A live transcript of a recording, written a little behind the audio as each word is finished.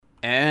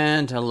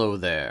And hello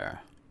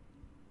there.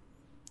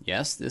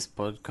 Yes, this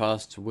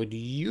podcast would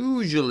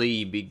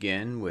usually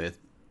begin with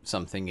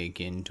something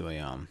akin to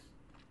a,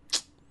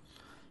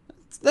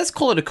 let's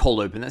call it a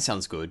cold open, that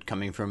sounds good,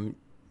 coming from,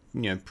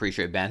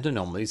 pre-show banter,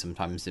 normally,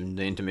 sometimes in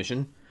the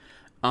intermission.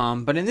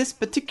 But in this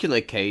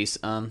particular case,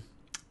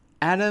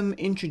 Adam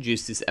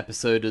introduced this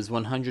episode as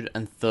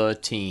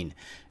 113,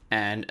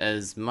 and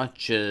as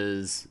much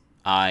as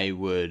I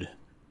would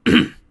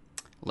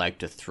like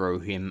to throw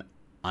him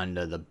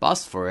under the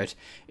bus for it,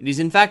 it is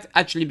in fact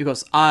actually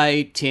because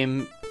I,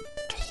 Tim,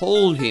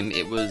 told him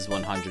it was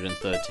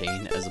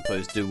 113 as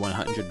opposed to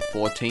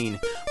 114,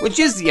 which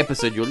is the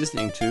episode you're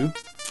listening to,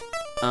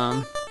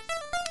 that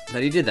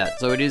he did that.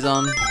 So it is,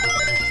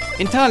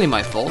 entirely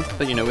my fault,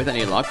 but with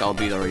any luck, I'll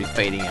be already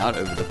fading out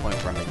over the point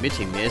where I'm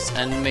admitting this,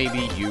 and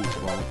maybe you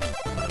won't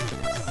notice.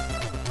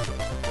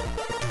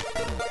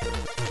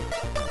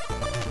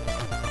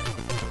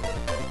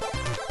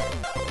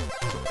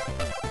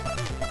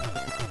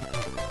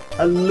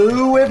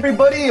 Hello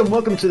everybody and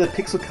welcome to the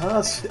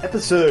PixelCast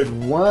episode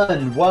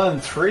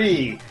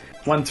 113.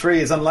 1-3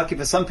 is unlucky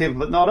for some people,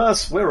 but not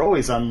us. We're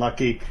always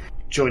unlucky.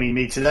 Joining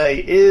me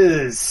today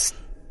is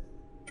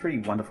three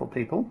wonderful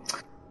people.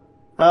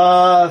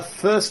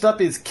 First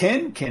up is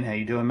Ken. Ken, how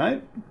you doing,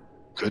 mate?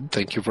 Good,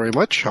 thank you very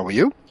much. How are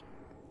you?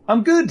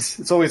 I'm good.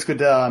 It's always good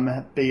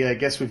to be a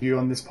guest with you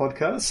on this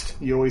podcast.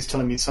 You're always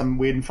telling me some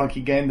weird and funky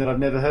game that I've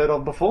never heard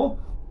of before.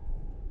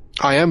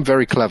 I am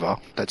very clever,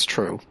 that's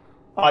true.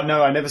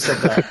 No, I never said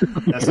that.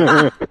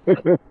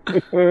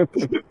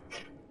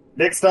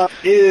 Next up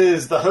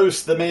is the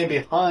host, the man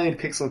behind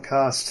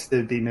PixelCast.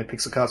 There'd be no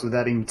PixelCast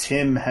without him.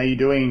 Tim, how you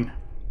doing?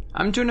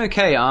 I'm doing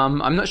okay.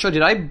 I'm not sure,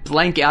 did I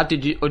blank out,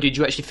 or did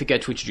you actually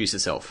forget to introduce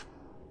yourself?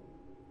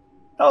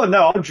 Oh,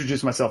 no, I'll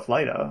introduce myself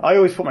later. I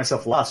always put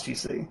myself last, you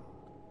see.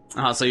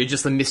 So you're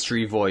just a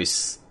mystery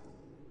voice.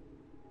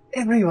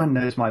 Everyone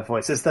knows my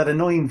voice. It's that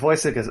annoying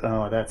voice that goes,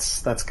 oh,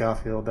 that's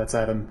Garfield, that's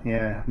Adam,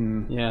 yeah.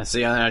 Yeah,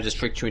 see, I just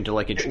tricked you into,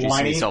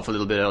 introducing yourself a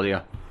little bit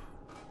earlier.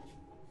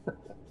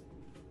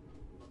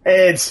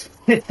 And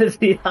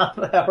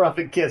our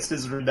other guest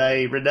is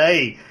Renee.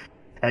 Renee,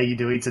 how you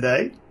doing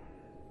today?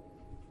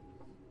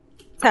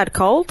 Tad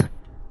cold.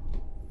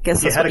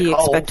 Guess that's what you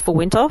expect for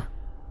winter.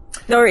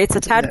 No, it's a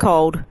tad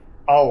cold.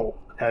 Oh,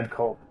 tad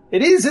cold.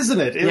 It is,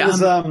 isn't it? It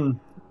was,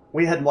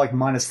 we had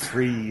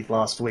 -3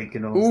 last week,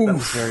 and that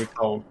was very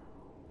cold.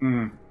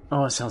 Mm.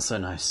 Oh, it sounds so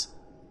nice.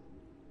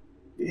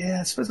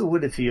 Yeah, I suppose it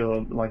would if you're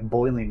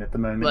boiling at the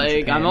moment.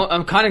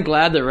 I'm kind of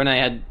glad that Renee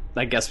had,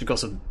 I guess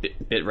because of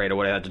bitrate or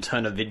whatever, had to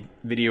turn a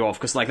video off,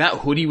 because that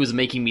hoodie was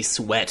making me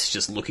sweat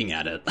just looking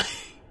at it.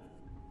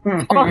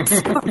 Oh, I'm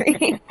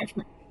sorry.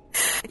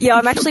 Yeah,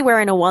 I'm actually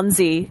wearing a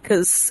onesie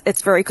because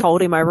it's very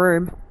cold in my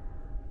room.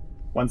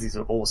 Onesies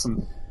are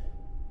awesome.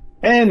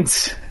 And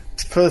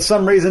for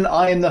some reason,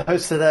 I am the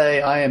host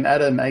today. I am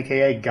Adam,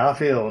 aka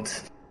Garfield.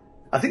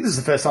 I think this is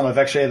the first time I've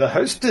actually ever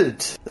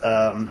hosted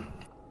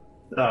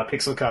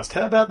PixelCast.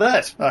 How about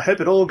that? I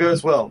hope it all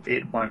goes well.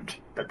 It won't,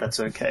 but that's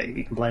okay.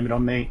 You can blame it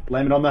on me.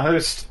 Blame it on the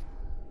host.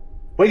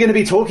 We're going to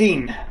be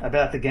talking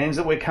about the games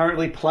that we're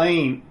currently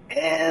playing.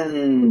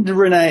 And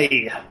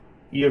Renee,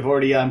 you've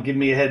already given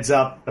me a heads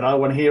up, but I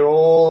want to hear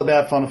all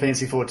about Final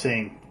Fantasy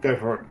XIV. Go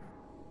for it.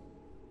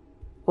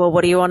 Well,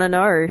 what do you want to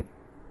know?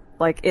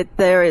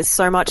 There is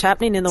so much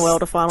happening in the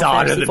world of Final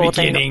Fantasy XIV.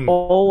 Beginning.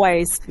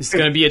 Always. It's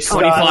going to be a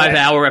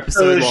 25-hour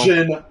episode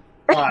version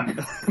long.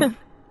 1.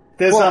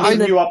 There's some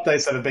new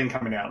updates that have been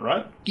coming out,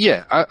 right?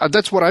 Yeah,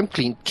 that's what I'm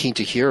keen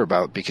to hear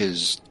about,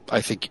 because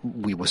I think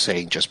we were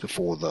saying just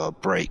before the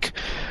break,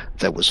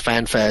 there was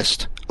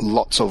FanFest.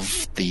 Lots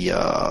of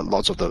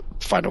the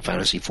Final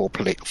Fantasy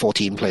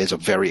 14 players are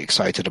very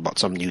excited about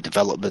some new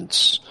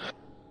developments.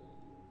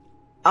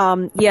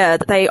 Yeah,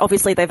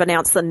 they've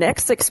announced the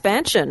next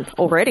expansion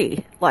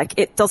already.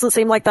 It doesn't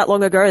seem like that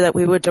long ago that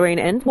we were doing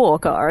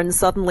Endwalker, and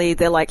suddenly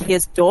they're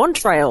here's Dawn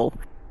Trail,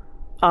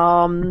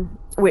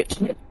 which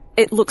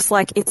it looks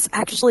like it's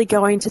actually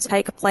going to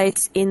take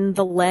place in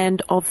the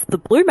land of the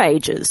Blue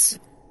Mages,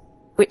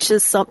 which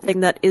is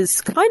something that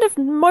is kind of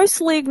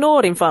mostly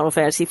ignored in Final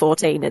Fantasy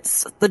XIV.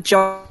 It's the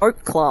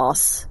joke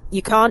class.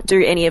 You can't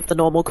do any of the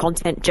normal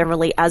content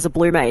generally as a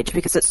Blue Mage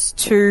because it's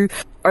too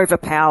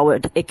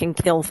overpowered. It can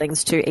kill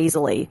things too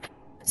easily.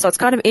 So it's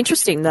kind of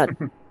interesting that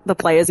the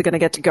players are going to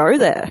get to go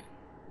there.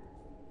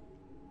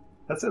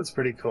 That sounds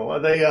pretty cool.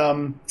 Are they,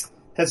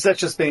 has that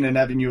just been an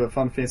avenue of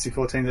Final Fantasy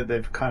XIV that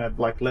they've kind of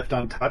left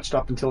untouched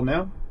up until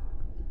now?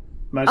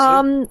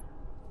 Mostly?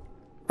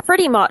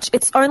 Pretty much.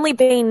 It's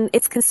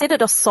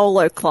considered a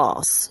solo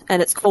class,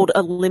 and it's called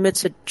a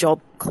limited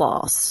job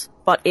class.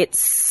 But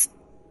it's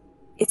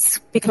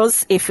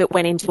because if it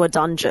went into a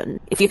dungeon,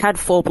 if you had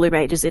 4 Blue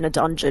Mages in a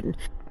dungeon,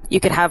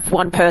 you could have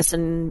one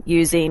person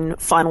using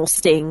Final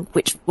Sting,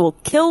 which will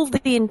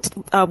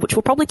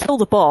probably kill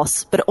the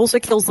boss, but it also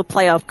kills the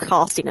player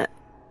casting it.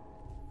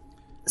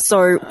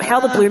 So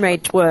how the Blue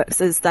Mage works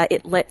is that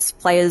it lets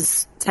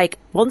players take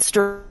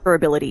monster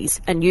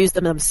abilities and use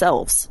them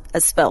themselves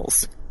as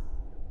spells.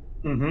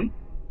 Mm-hmm.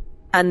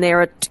 And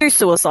there are 2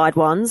 suicide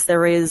ones.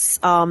 There is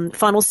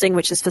Final Sting,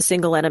 which is for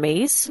single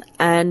enemies,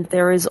 and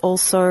there is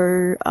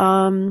also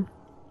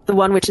the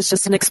one which is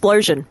just an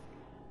explosion.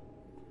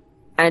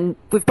 And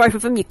with both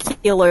of them, you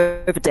keel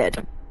over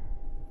dead.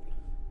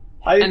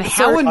 And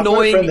how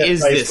annoying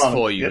is this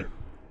for you? Yep.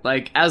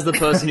 Like, as the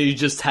person who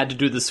just had to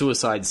do the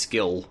suicide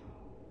skill.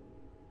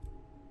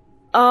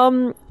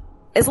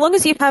 As long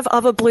as you have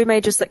other blue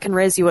mages that can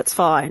res you, it's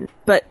fine.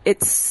 But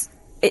it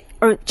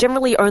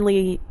generally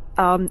only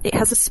it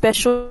has a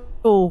special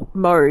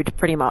mode,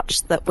 pretty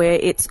much, where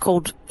it's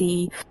called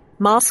the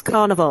Mask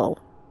Carnival,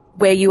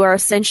 where you are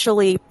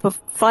essentially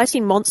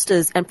fighting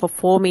monsters and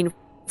performing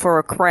for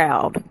a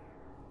crowd.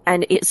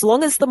 And as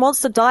long as the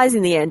monster dies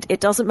in the end, it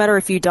doesn't matter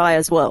if you die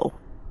as well.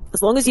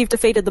 As long as you've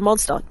defeated the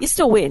monster, you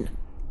still win.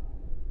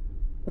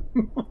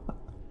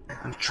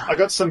 I've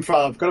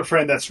got a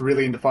friend that's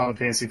really into Final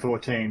Fantasy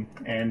XIV,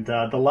 and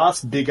the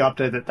last big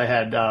update that they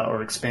had,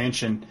 or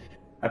expansion,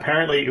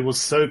 apparently it was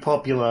so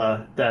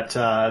popular that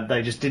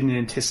they just didn't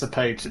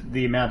anticipate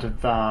the amount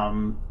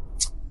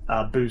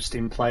of boost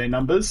in player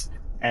numbers,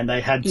 and they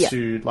had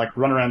to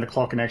run around the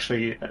clock and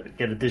actually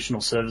get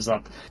additional servers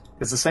up.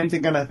 Is the same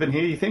thing going to happen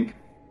here, you think?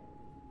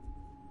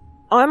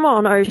 I'm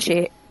on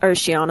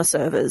Oceania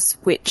servers,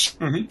 which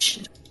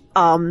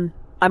I'm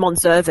on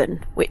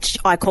Zervan, which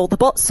I call the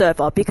bot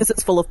server because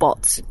it's full of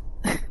bots.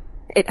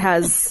 It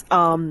has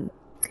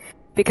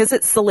because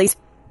it's the least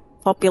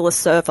popular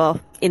server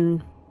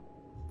in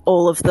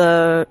all of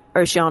the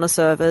Oceania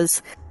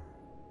servers.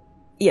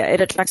 Yeah,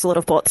 it attracts a lot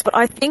of bots, but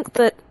I think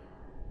that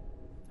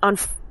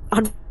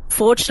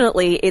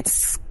unfortunately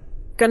it's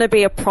going to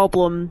be a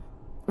problem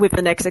with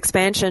the next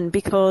expansion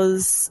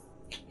because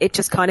it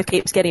just kind of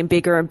keeps getting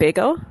bigger and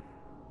bigger.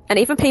 And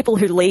even people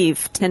who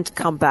leave tend to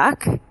come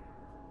back.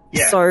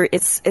 Yeah. So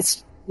it's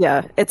just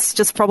they're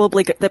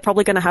probably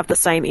going to have the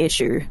same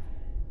issue.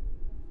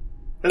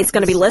 It's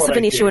going to be less of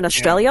an issue in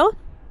Australia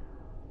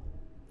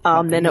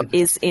than it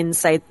is in,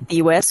 say, the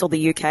US or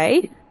the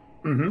UK.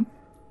 Mm-hmm.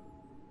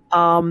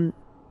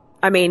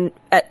 I mean,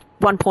 at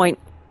one point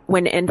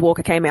when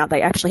Endwalker came out,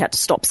 they actually had to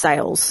stop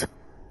sales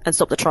and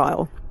stop the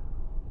trial.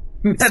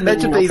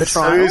 Imagine being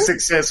so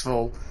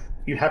successful.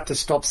 You have to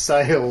stop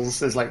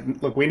sales. It's like,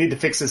 look, we need to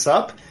fix this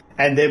up,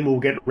 and then we'll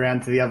get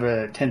around to the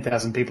other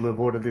 10,000 people who've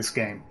ordered this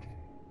game.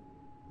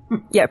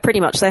 Yeah, pretty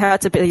much. They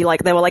had to be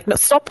like, they were like, no,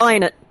 stop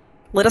buying it.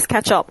 Let us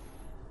catch up.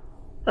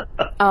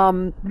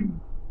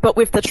 But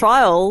with the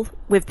trial,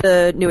 with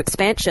the new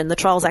expansion, the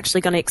trial's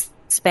actually going to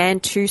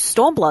expand to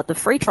Stormblood, the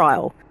free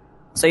trial.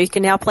 So you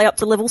can now play up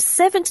to level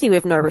 70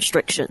 with no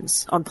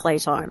restrictions on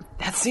playtime.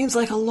 That seems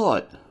like a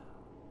lot.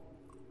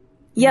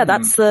 Yeah,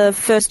 that's the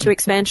first 2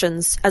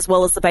 expansions, as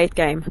well as the base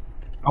game.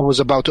 I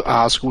was about to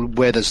ask,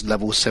 where does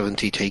level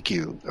 70 take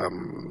you?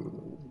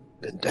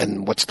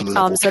 And what's the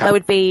level So cap? that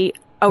would be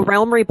a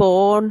Realm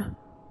Reborn,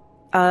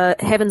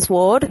 Heaven's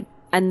Ward,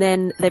 and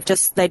then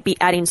they'd be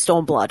adding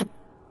Stormblood.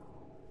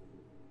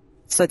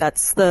 So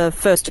that's the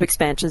first 2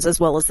 expansions, as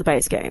well as the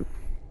base game.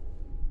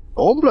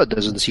 Stormblood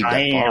doesn't seem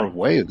that far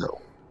away, though.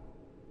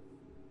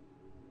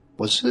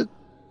 Was it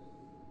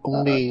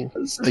only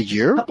a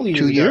year?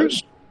 2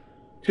 years?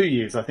 2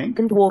 years, I think.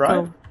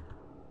 Endwalker. Right?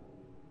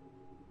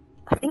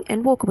 I think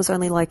Endwalker was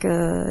only like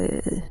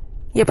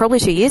probably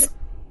 2 years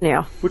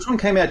now. Which one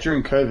came out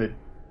during COVID?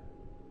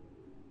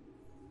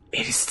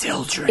 It is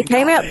still during COVID. It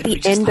came out the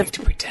we end like of...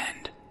 to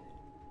pretend.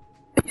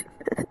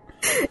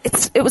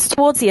 It was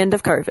towards the end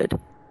of COVID.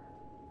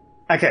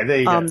 Okay, there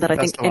you go. That I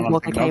think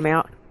Endwalker came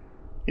out.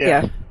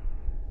 Yeah.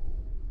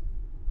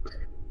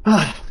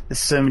 There's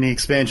so many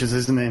expansions,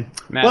 isn't there?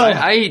 Man,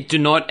 I do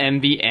not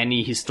envy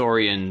any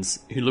historians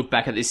who look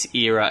back at this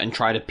era and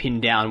try to pin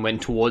down when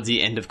towards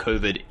the end of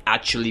COVID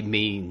actually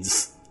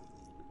means.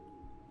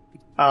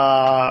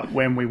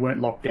 When we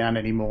weren't locked down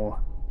anymore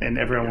and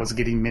everyone was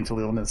getting mental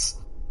illness.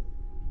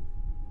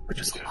 Which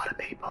is a lot of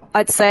people.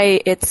 I'd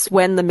say it's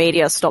when the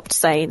media stopped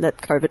saying that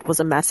COVID was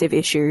a massive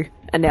issue,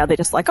 and now they're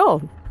just like,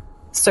 oh,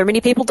 so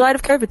many people died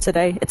of COVID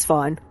today, it's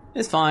fine.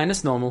 It's fine,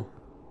 it's normal.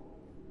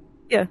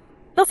 Yeah,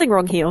 nothing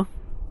wrong here.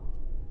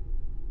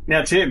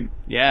 Now, Tim,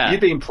 yeah,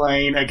 you've been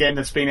playing a game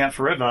that's been out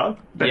forever,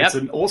 but it's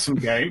an awesome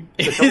game.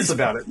 So tell us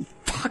about it.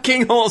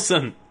 Fucking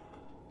awesome.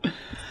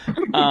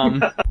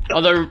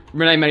 Although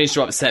Renee managed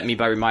to upset me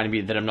by reminding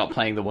me that I'm not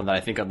playing the one that I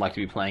think I'd like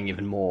to be playing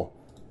even more.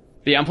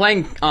 But yeah, I'm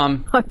playing...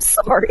 I'm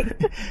sorry.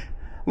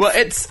 Well,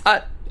 it's...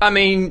 I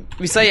mean,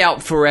 we say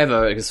out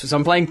forever, so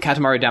I'm playing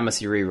Katamari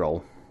Damacy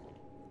Reroll.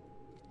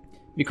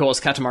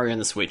 Because Katamari on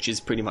the Switch is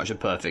pretty much a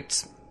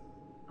perfect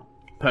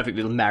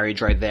little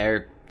marriage right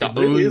there. It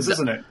really is,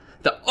 isn't it?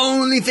 The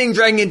only thing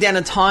dragging it down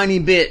a tiny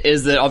bit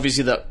is that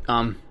obviously the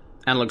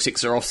analog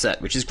sticks are offset,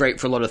 which is great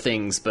for a lot of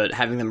things, but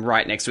having them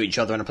right next to each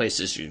other on a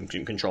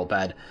PlayStation control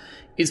pad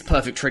is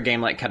perfect for a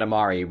game like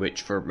Katamari,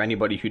 which for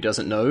anybody who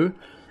doesn't know,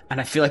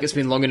 and I feel like it's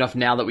been long enough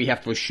now that we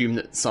have to assume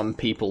that some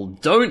people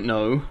don't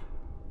know,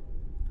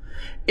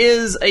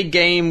 is a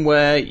game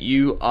where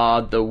you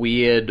are the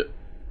weird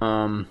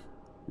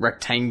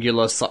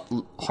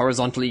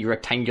horizontally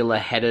rectangular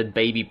headed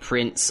baby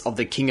prince of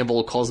the king of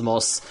all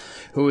cosmos,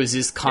 who is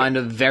this kind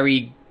of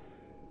very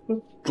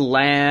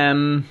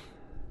glam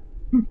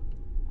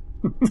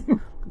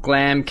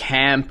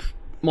camp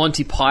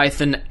Monty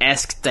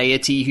Python-esque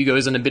deity who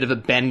goes on a bit of a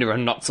bender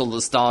and knocks all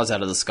the stars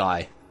out of the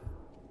sky.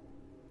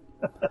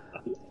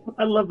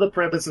 I love the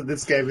premise of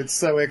this game. It's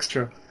so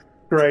extra.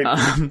 Great.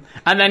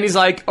 And then he's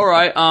like,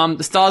 alright,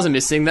 the stars are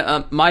missing.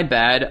 My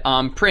bad.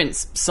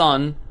 Prince,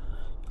 son,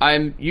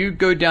 you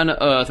go down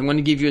to Earth. I'm going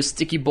to give you a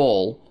sticky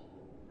ball.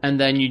 And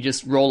then you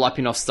just roll up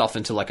enough stuff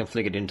until I can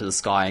flick it into the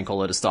sky and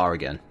call it a star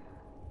again.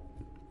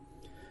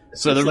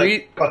 So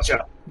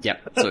gotcha.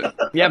 Yep. So,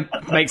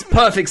 makes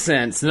perfect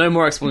sense. No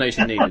more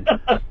explanation needed.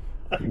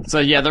 So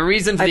yeah, the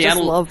reason for I just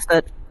love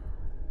that.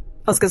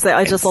 I was going to say,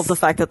 I just love the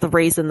fact that the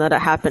reason that it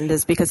happened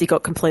is because he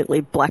got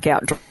completely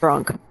blackout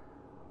drunk.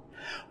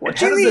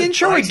 Watching the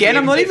intro again,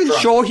 I'm not even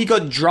sure he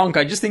got drunk.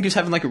 I just think he was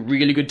having like a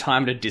really good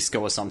time at a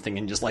disco or something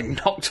and just like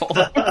knocked all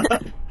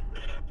that.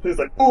 He's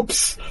like,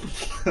 oops.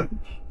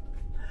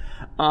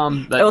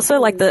 I also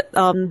like the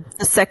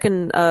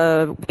second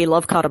We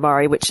Love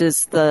Katamari, which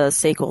is the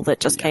sequel that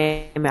just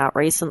came out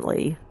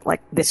recently,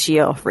 like this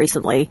year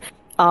recently.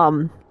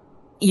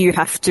 You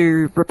have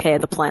to repair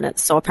the planet,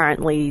 so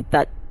apparently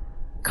that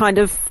kind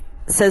of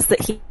says that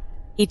he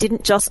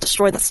didn't just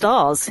destroy the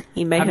stars.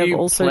 He may have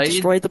also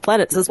destroyed the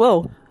planets as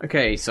well.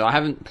 Okay, so I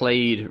haven't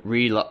played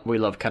We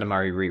Love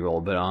Katamari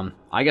Reroll, but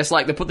I guess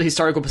like to put the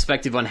historical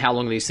perspective on how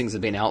long these things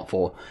have been out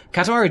for.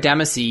 Katamari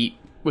Damacy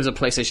was a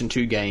PlayStation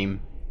 2 game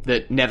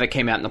that never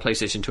came out in the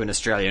PlayStation 2 in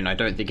Australia, and I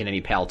don't think in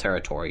any PAL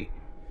territory.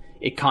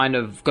 It kind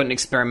of got an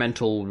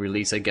experimental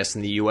release, I guess,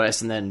 in the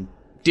US, and then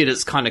did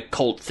its kind of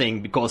cult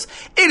thing because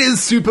it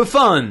is super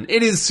fun!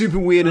 It is super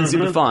weird and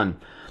super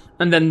fun.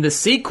 And then the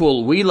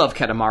sequel, We Love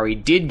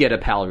Katamari, did get a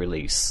PAL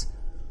release.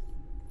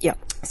 Yeah.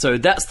 So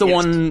that's the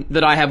one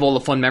that I have all the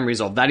fond memories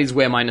of. That is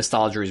where my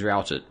nostalgia is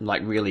routed,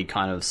 like really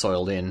kind of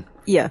soiled in.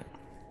 Yeah.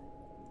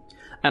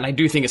 And I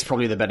do think it's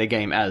probably the better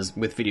game, as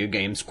with video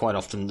games, quite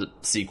often the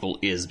sequel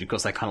is,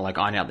 because they kind of like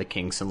iron out the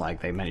kinks and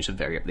like they manage to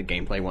vary up the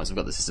gameplay once they've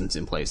got the systems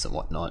in place and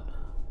whatnot.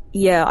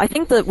 Yeah, I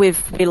think that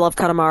with We Love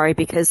Katamari,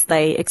 because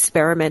they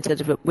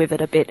experimented with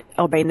it a bit,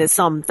 I mean, there's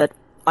some that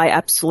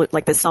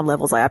there's some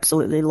levels I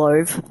absolutely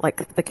loathe,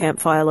 like the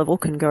campfire level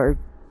can go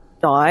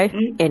die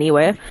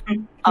anywhere.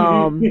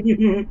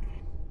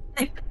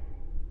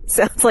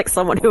 Sounds like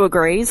someone who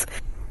agrees.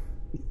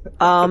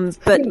 But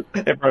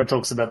everyone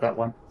talks about that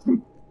one.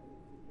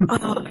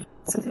 But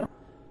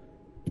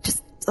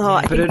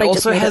it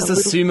also has the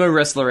sumo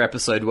wrestler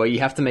episode where you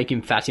have to make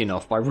him fat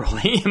enough by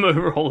rolling him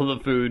over all of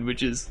the food,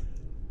 which is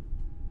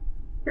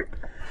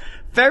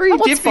very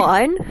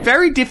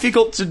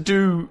difficult to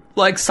do,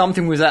 like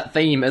something with that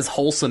theme as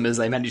wholesome as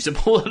they managed to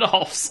pull it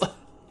off. So.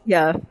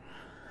 Yeah.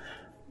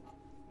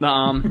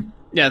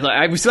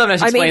 We still haven't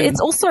actually explained. I mean, it's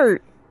also.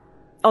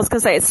 I was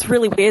going to say, it's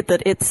really weird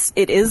that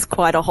it is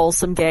quite a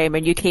wholesome game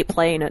and you keep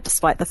playing it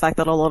despite the fact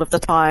that a lot of the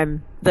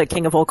time the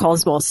King of All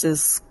Cosmos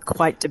is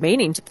quite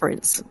demeaning to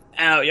Prince.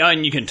 Yeah,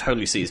 and you can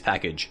totally see his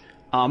package.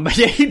 But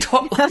yeah, you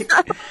don't like...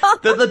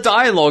 the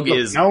dialogue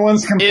is... No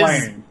one's complaining.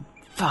 Is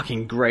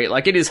fucking great.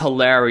 Like, it is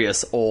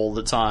hilarious all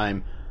the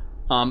time.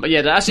 But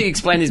yeah, to actually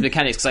explain these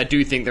mechanics, because I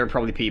do think there are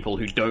probably people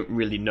who don't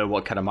really know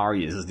what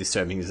Katamari is, as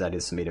disturbing as that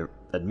is for me to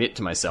admit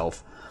to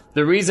myself.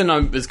 The reason I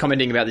was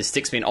commenting about this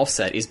stick-spin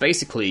offset is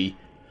basically...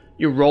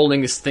 You're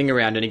rolling this thing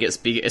around and it gets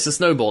bigger. It's a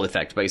snowball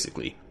effect,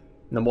 basically.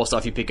 And the more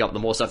stuff you pick up, the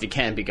more stuff you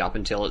can pick up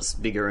until it's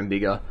bigger and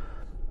bigger.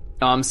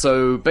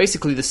 So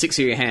basically the sticks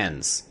are your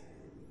hands.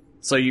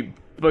 So you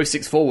both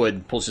sticks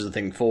forward pushes the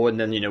thing forward,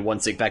 and then,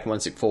 one stick back and one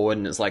stick forward,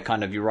 and it's like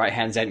kind of your right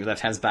hand's out and your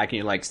left hand's back, and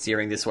you're like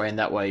steering this way and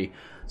that way.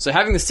 So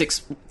having the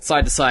sticks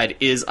side to side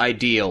is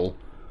ideal.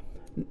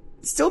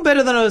 Still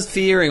better than I was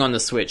fearing on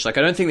the Switch. Like,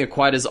 I don't think they're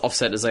quite as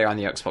offset as they are on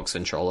the Xbox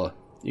controller.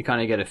 You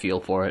kind of get a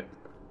feel for it.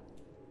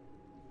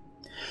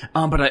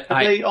 But Have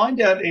they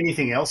ironed out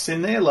anything else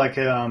in there, like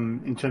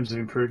in terms of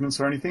improvements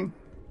or anything?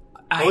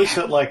 Or is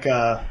it like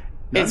no?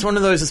 It's one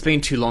of those that's been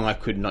too long. I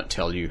could not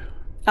tell you.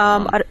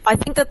 I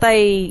think that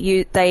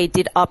they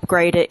did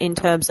upgrade it in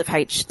terms of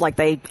they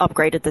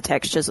upgraded the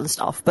textures and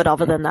stuff. But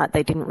other than that,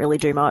 they didn't really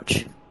do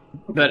much.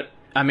 But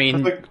I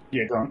mean, go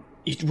on.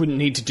 You wouldn't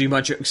need to do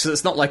much. So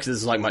it's not like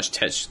there's like much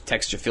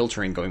texture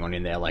filtering going on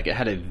in there. Like, it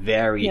had a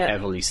very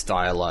heavily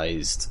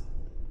stylized,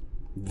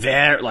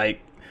 it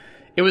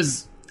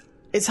was.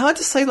 It's hard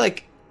to say,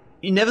 like,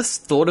 you never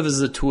thought of it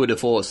as a tour de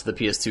force for the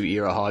PS2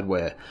 era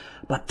hardware,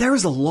 but there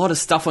is a lot of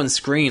stuff on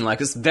screen. Like,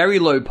 it's very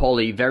low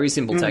poly, very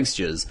simple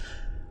textures,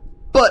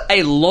 but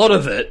a lot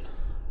of it.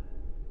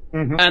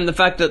 Mm-hmm. And the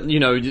fact that,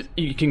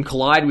 you can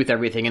collide with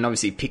everything and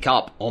obviously pick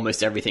up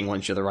almost everything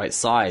once you're the right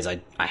size,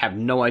 I have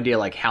no idea,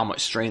 like, how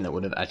much strain that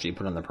would have actually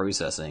put on the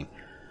processing.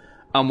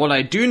 What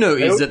I do know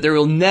is that there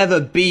will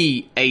never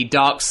be a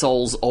Dark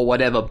Souls or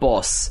whatever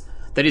boss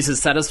that is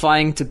as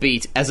satisfying to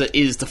beat as it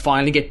is to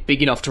finally get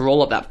big enough to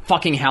roll up that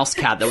fucking house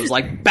cat that was,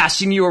 like,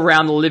 bashing you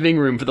around the living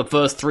room for the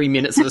first 3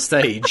 minutes of the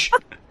stage.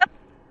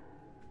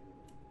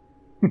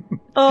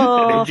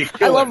 Oh, you I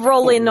kill love it.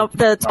 rolling up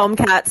the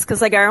tomcats because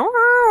they go.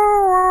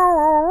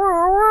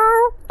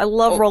 I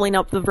love rolling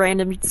up the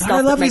random stuff I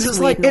that love makes it's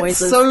weird like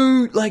noises. it's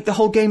so like the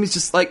whole game is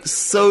just like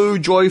so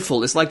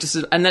joyful. It's like just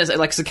and then it's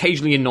like it's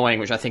occasionally annoying,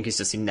 which I think is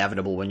just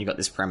inevitable when you got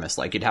this premise.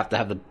 Like you'd have to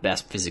have the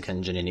best physics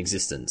engine in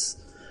existence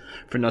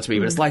for it not to be.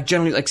 But it's like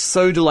generally like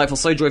so delightful,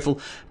 so joyful.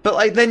 But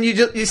like then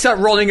you start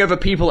rolling over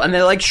people and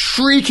they're like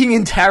shrieking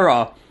in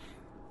terror.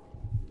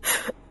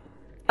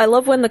 I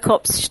love when the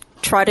cops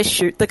try to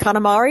shoot the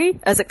Katamari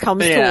as it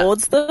comes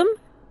towards them.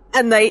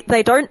 And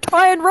they don't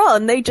try and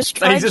run, they just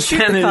try and shoot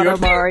the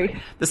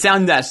Katamari. The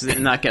sound dash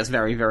and that gets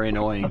very, very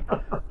annoying.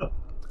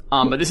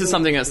 But this is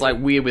something that's like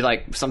weird with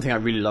like something I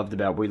really loved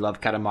about We Love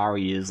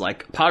Katamari is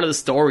like part of the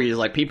story is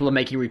like people are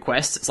making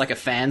requests. It's like a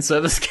fan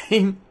service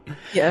game.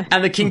 Yeah.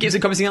 And the king keeps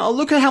commenting, oh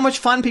look at how much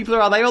fun people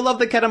are. They all love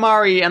the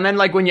Katamari. And then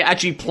like when you're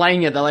actually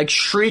playing it, they're like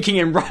shrieking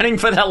and running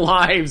for their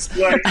lives.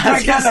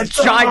 As this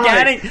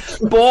gigantic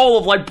ball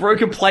of like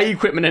broken play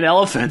equipment and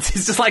elephants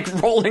is just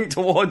like rolling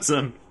towards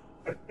them.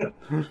 That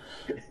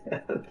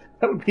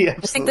would be absolutely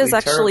I think there's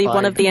actually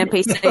one of the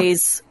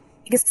NPCs.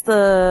 I guess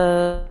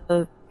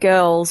the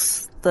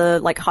girls, the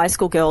like high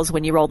school girls,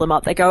 when you roll them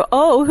up, they go,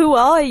 "Oh, who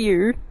are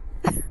you?"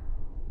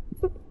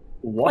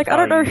 What like I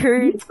don't know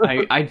who.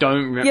 I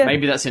don't.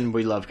 Maybe that's in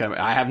We Love Katamari.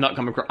 I have not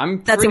come across.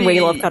 That's in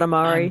We Love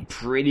Katamari. I'm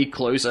pretty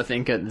close, I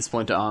think, at this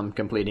point to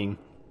completing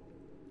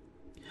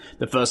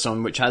the first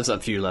one, which has a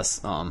few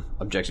less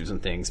objectives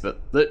and things.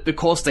 But the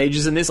core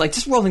stages in this, like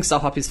just rolling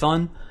stuff up, is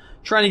fun.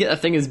 Trying to get that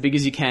thing as big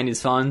as you can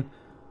is fun.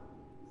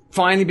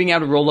 Finally being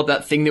able to roll up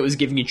that thing that was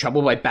giving you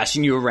trouble by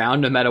bashing you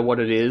around no matter what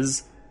it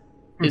is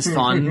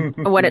fun.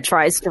 When it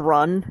tries to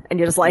run, and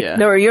you're just like,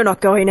 no, you're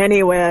not going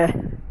anywhere.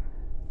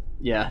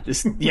 The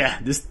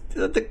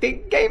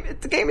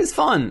game is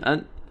fun.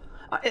 And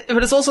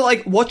but it's also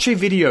like, watch a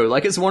video.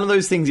 Like, it's one of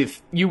those things,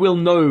 if you will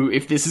know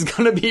if this is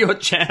gonna be your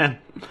jam.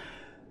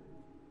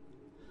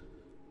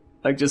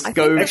 Like, just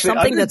go... Actually,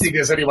 I don't think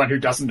there's anyone who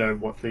doesn't know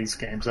what these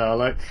games are.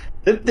 Like,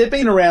 they've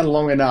been around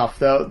long enough.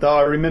 Though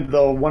I remember they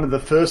were one of the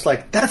first,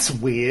 like, that's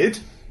weird,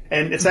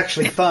 and it's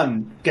actually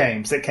fun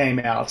games that came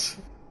out,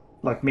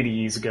 like, many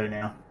years ago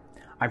now.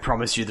 I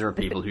promise you there are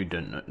people who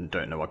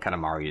don't know what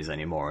Katamari is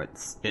anymore.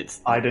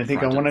 It's. I don't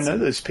think I want to know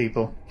those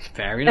people.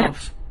 Fair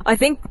enough. I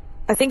think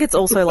it's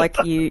also like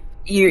you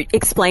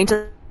explain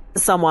to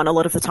someone a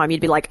lot of the time,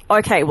 you'd be like,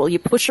 okay, well, you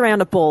push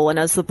around a ball, and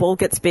as the ball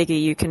gets bigger,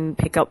 you can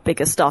pick up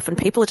bigger stuff. And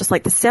people are just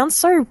like, this sounds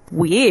so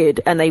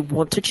weird, and they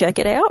want to check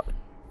it out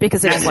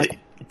because it's like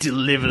it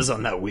delivers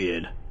on that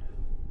weird.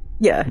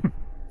 Yeah.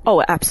 Oh,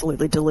 it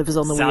absolutely delivers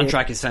on the weird.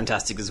 Soundtrack is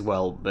fantastic as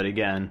well, but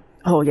again.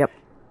 Oh, yep.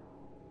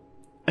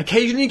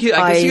 Occasionally,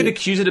 I guess you could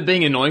accuse it of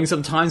being annoying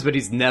sometimes, but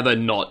it's never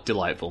not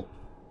delightful.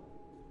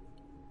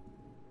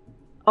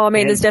 Oh, I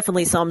mean, there's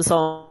definitely some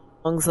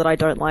songs that I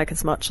don't like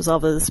as much as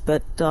others,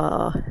 but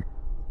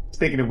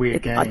speaking of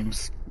weird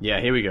games, yeah,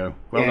 here we go.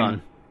 Well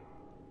done,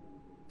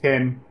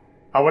 Ken.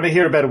 I want to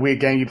hear about a weird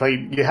game you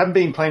played. You haven't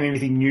been playing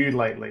anything new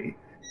lately,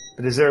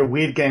 but is there a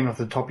weird game off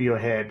the top of your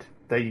head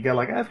that you go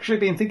like, I've actually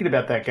been thinking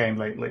about that game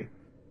lately?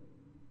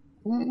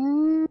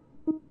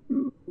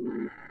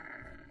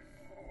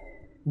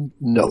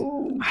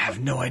 No, I have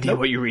no idea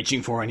what you're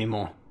reaching for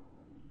anymore.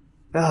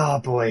 Oh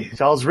boy,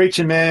 I was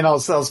reaching, man. I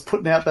was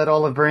putting out that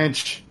olive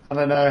branch. I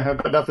don't know.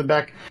 I've got nothing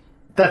back.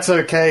 That's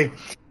okay,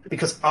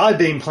 because I've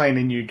been playing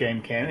a new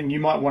game, Ken, and you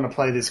might want to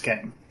play this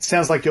game.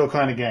 Sounds like your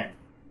kind of game.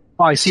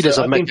 Oh, I see. There's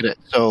a mech in it.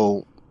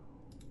 So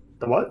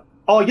the what?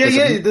 Oh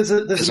yeah, there's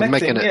a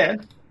mech in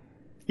it.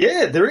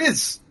 Yeah, there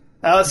is.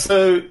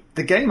 So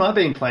the game I've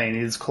been playing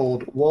is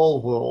called Wall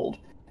World,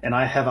 and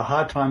I have a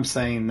hard time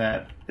saying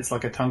that. It's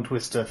like a tongue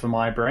twister for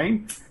my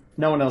brain.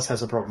 No one else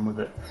has a problem with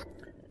it.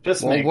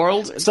 Just me. Wall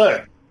World.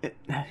 So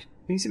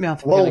makes your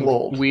mouth Wall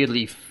World.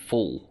 Weirdly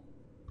full.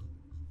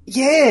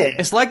 Yeah,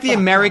 it's like the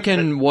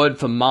American word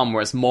for mum,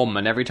 where it's mom,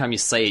 and every time you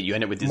say it, you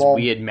end up with this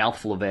weird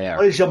mouthful of air.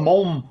 Where's your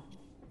mom?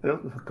 Oh,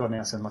 God, now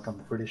I sound like I'm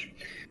British.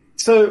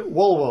 So,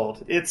 Wall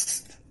World,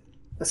 it's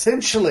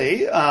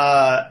essentially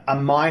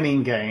a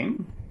mining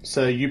game.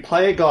 So you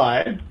play a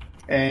guy,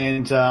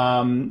 and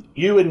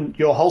you and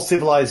your whole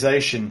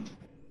civilization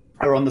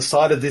are on the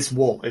side of this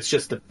wall. It's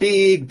just a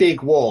big,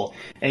 big wall.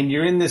 And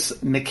you're in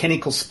this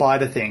mechanical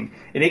spider thing.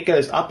 And it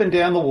goes up and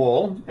down the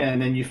wall,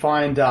 and then you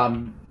find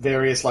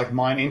various like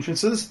mine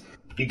entrances.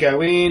 You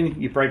go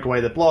in, you break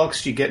away the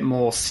blocks, you get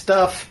more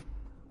stuff.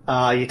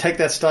 You take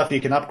that stuff,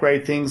 you can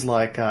upgrade things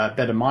like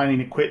better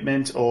mining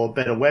equipment or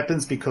better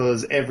weapons,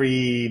 because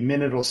every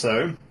minute or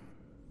so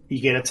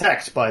you get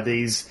attacked by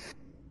these...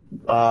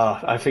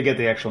 I forget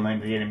the actual name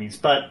of the enemies,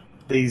 but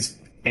these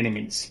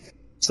enemies.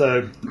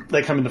 So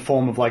they come in the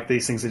form of like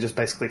these things that just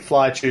basically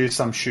fly at you,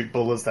 some shoot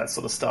bullets, that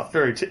sort of stuff.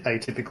 Very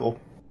atypical.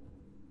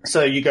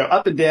 So you go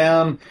up and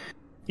down,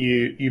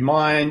 you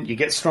mine, you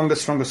get stronger,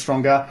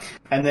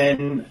 and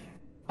then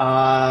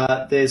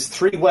there's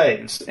 3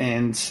 waves,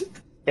 and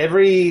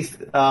every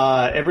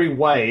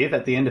wave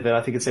at the end of it,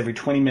 I think it's every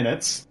 20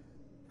 minutes,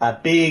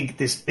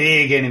 this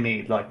big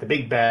enemy, like the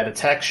big bad,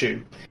 attacks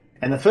you.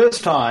 And the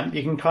first time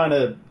you can kind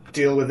of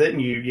deal with it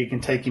and you can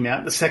take him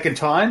out. The second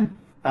time,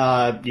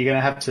 you're going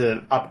to have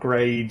to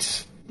upgrade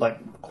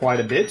like quite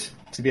a bit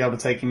to be able to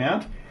take him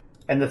out.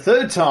 And the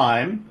third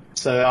time,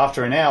 so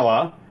after an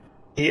hour,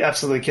 he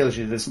absolutely kills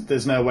you.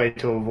 There's no way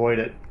to avoid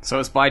it. So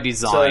it's by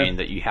design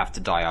that you have to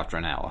die after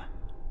an hour.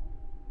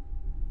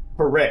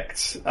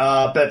 Correct.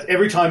 But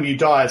every time you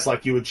die, it's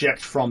like you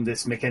eject from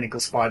this mechanical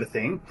spider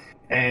thing.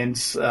 And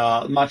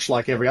much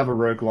like every other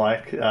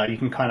roguelike, you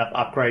can kind of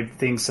upgrade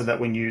things so that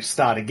when you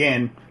start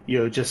again,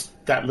 you're just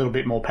that little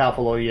bit more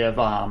powerful, or you have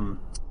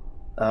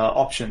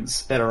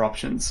better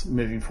options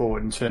moving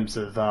forward in terms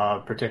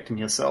of protecting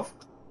yourself.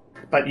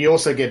 But you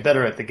also get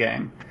better at the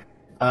game.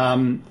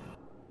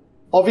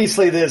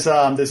 Obviously, there's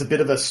a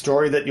bit of a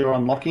story that you're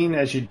unlocking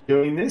as you're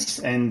doing this,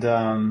 and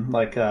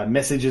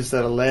messages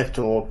that are left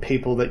or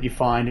people that you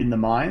find in the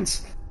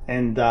mines,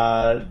 and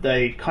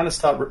they kind of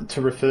start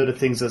to refer to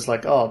things as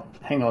like, oh,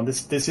 hang on,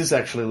 this is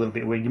actually a little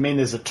bit weird. You mean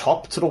there's a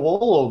top to the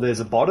wall or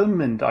there's a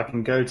bottom, and I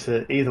can go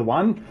to either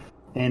one,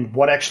 and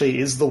what actually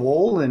is the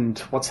wall and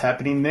what's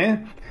happening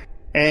there?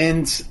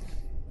 And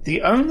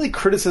the only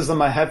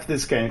criticism I have for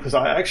this game, because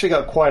I actually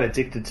got quite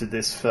addicted to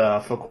this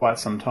for quite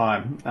some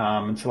time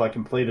until I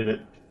completed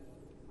it,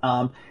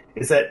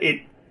 is that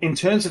in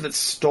terms of its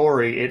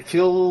story, it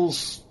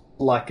feels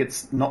like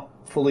it's not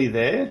fully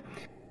there.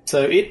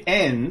 So it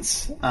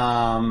ends,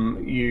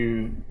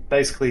 you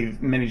basically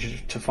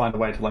manage to find a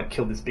way to like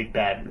kill this big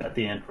bad at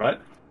the end, right?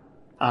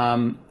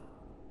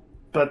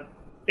 But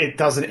it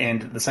doesn't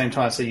end at the same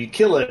time. So you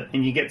kill it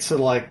and you get to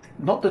like,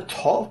 not the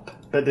top,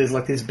 but there's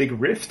like this big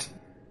rift.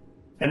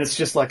 And it's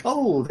just like,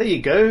 oh, there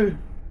you go,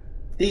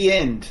 the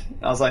end.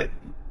 I was like,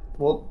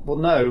 well,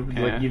 no.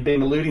 Yeah. Like, you've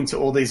been alluding to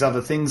all these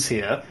other things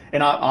here,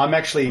 and I'm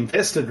actually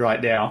invested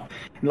right now.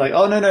 And like,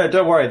 oh, no,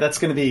 don't worry, that's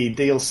going to be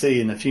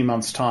DLC in a few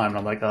months' time. And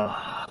I'm like, oh,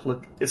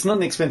 look, it's not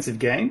an expensive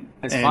game.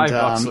 It's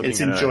 $5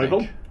 it's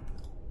enjoyable.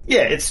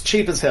 Yeah, it's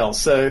cheap as hell.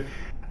 So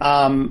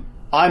I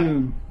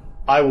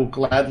will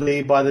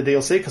gladly buy the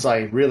DLC because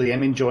I really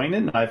am enjoying it,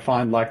 and I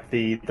find like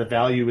the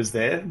value is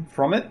there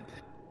from it.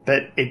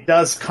 But it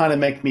does kind of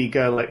make me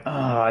go like,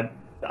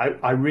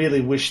 I really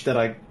wish that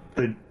I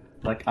could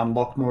like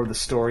unlock more of the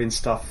story and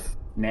stuff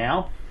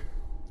now.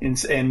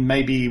 And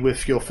maybe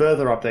with your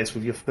further updates,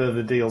 with your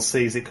further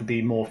DLCs, it could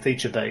be more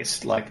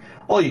feature-based. Like,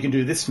 oh, you can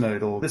do this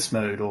mode or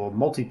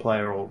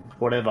multiplayer or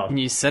whatever. And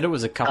you said it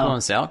was a couple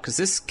months out? Because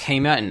this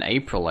came out in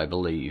April, I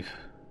believe.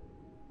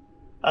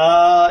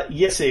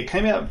 Yes, it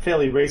came out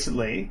fairly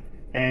recently,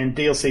 and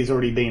DLC's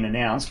already been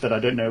announced, but I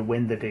don't know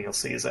when the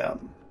DLC is out.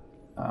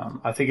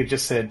 I think it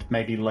just said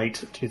maybe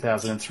late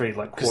 2003,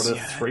 like quarter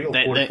 3 or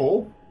quarter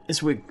 4.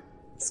 It's weird.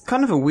 It's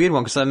kind of a weird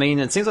one, because I mean,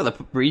 it seems like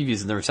the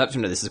reviews and the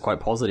reception to this is quite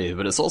positive,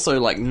 but it's also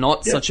like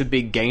not such a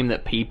big game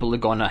that people are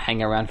going to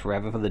hang around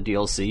forever for the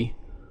DLC.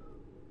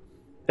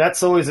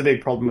 That's always a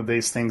big problem with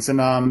these things.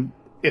 And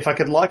if I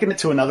could liken it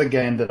to another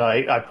game that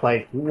I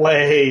played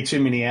way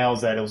too many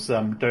hours at, it was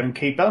Dome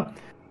Keeper.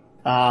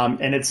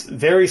 And it's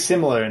very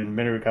similar in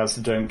many regards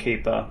to Dome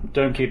Keeper.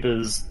 Dome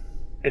Keeper's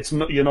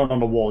you're not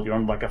on a wall, you're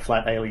on like a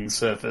flat alien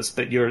surface,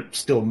 but you're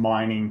still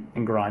mining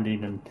and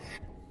grinding and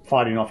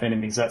fighting off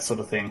enemies, that sort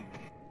of thing.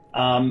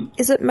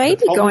 Is it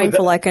maybe going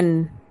for like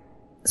an...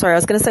 Sorry, I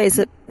was going to say, is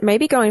it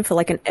maybe going for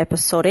like an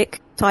episodic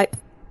type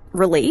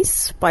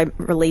release by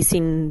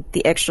releasing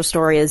the extra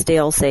story as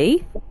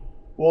DLC?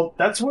 Well,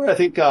 that's where I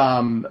think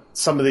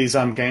some of these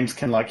games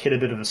can like hit a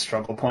bit of a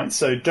struggle point.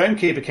 So Dome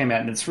Keeper came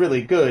out and it's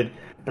really good,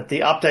 but the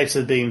updates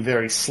have been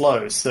very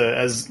slow. So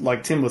as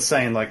like Tim was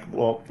saying, like,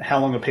 well, how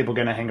long are people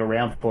going to hang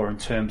around for in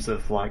terms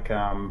of like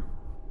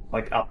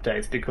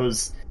updates?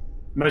 Because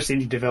most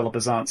indie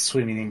developers aren't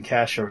swimming in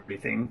cash or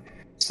everything.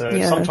 So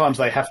sometimes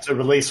they have to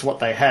release what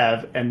they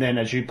have, and then,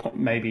 as you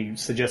maybe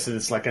suggested,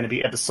 it's like going to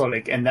be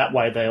episodic, and that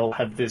way they'll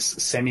have this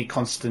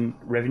semi-constant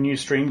revenue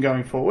stream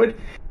going forward.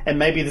 And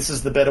maybe this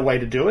is the better way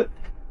to do it.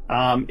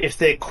 If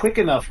they're quick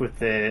enough with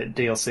their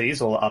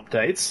DLCs or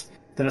updates,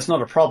 then it's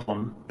not a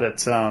problem.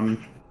 But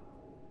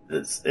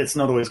it's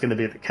not always going to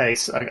be the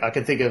case. I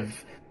can think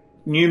of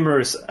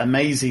numerous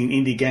amazing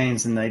indie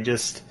games, and they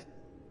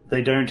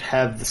don't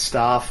have the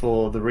staff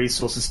or the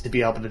resources to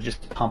be able to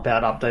just pump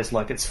out updates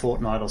like it's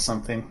Fortnite or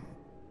something,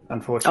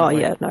 unfortunately. Oh,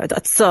 yeah, no,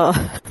 that's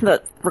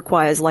that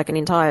requires like an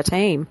entire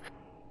team.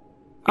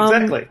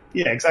 Exactly.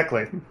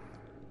 Exactly.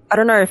 I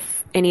don't know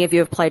if any of you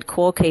have played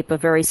Core Keeper,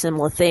 very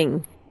similar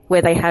thing,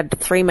 where they had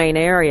 3 main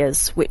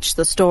areas, which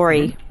the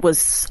story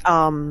was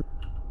every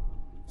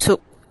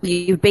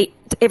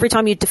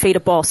time you defeat a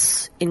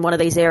boss in one of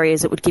these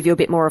areas, it would give you a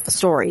bit more of a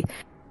story.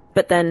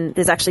 But then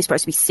there's actually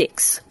supposed to be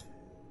 6.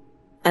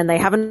 And they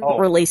haven't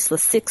released the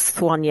 6th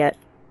one yet.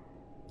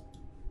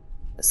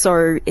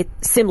 So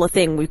it's similar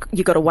thing.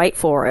 You got to wait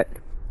for it.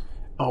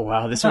 Oh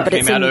wow, this one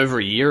came out over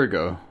a year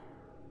ago.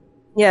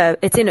 Yeah,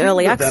 it's in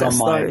early access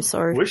though.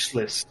 So wish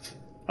list.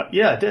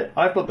 Yeah, I did.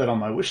 I put that on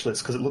my wish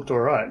list because it looked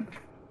alright.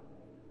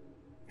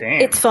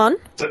 Damn, it's fun.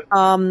 So,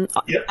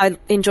 I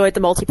enjoyed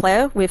the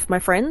multiplayer with my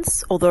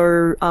friends.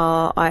 Although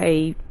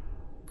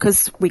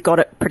because we got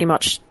it pretty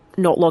much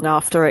not long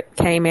after it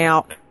came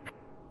out,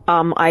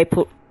 I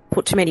put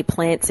put too many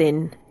plants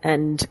in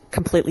and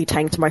completely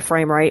tanked my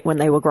frame rate when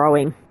they were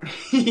growing.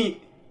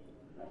 Wait,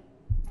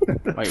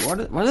 what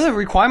are the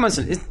requirements?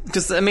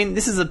 Because, I mean,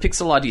 this is a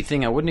pixel arty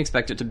thing. I wouldn't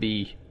expect it to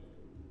be...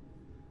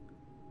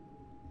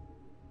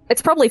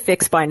 It's probably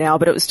fixed by now,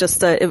 but it was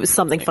just it was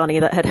something funny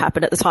that had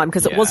happened at the time,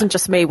 because it wasn't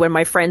just me. When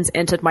my friends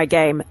entered my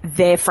game,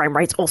 their frame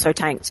rates also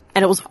tanked.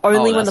 And it was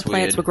only when the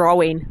plants were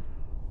growing.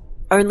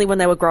 Only when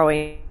they were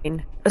growing.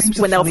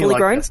 When they were fully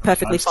grown, it's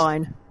perfectly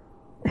fine.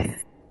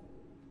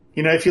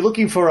 You know, if you're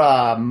looking for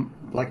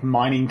like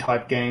mining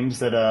type games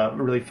that are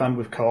really fun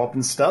with co-op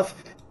and stuff,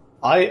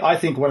 I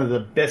think one of the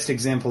best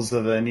examples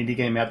of an indie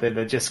game out there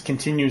that just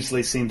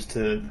continuously seems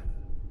to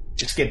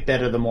just get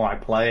better the more I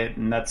play it,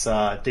 and that's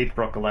Deep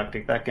Rock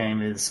Galactic. That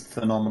game is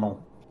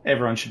phenomenal.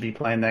 Everyone should be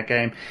playing that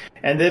game.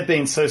 And they've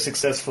been so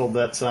successful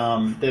that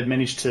they've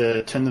managed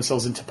to turn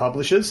themselves into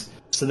publishers.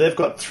 So they've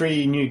got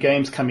 3 new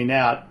games coming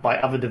out by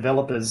other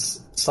developers,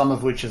 some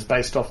of which is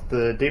based off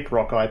the Deep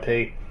Rock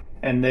IP,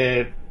 and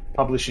they're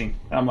publishing.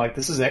 And I'm like,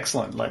 this is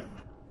excellent. Like,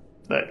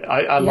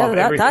 I love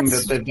everything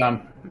that they've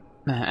done.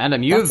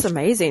 Adam, you've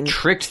amazing.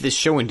 Tricked this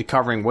show into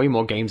covering way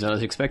more games than I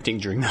was expecting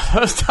during the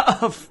first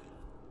half.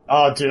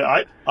 Oh, dude,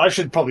 I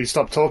should probably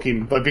stop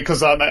talking, but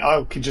because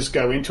I could just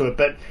go into it.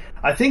 But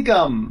I think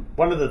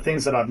one of the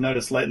things that I've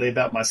noticed lately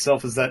about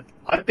myself is that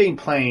I've been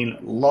playing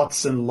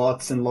lots and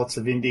lots and lots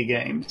of indie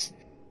games,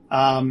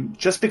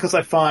 just because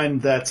I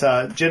find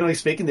that, generally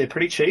speaking, they're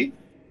pretty cheap.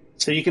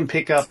 So you can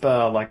pick up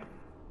like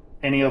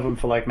any of them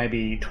for like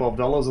maybe $12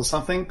 or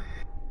something.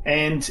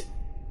 And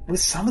with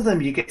some of them,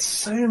 you get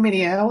so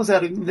many hours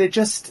out of them. They're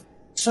just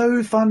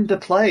so fun to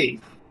play.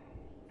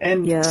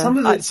 And some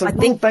of it's a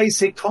real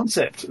basic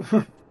concept.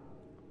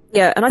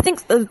 Yeah, and I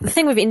think the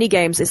thing with indie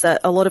games is that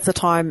a lot of the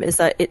time is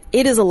that it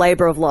is a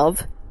labour of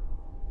love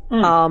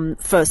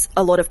for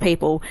a lot of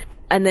people.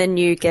 And then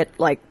you get,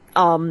 like,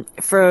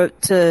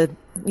 to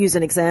use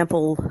an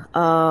example,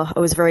 I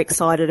was very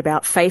excited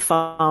about Fae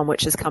Farm,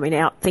 which is coming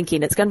out,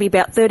 thinking it's going to be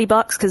about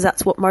 $30, because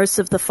that's what most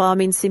of the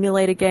farming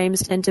simulator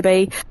games tend to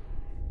be.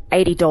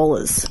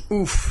 $80.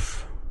 Oof.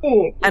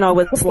 And I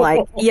was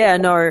like, yeah,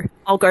 no,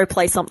 I'll go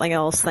play something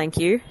else, thank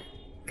you.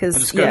 I'll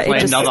just go play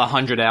another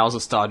 100 hours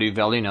of Stardew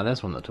Valley. Now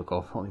there's one that took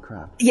off. Holy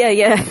crap.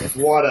 Yeah.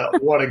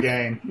 What a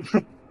game.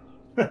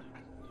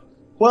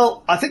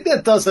 Well, I think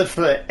that does it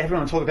for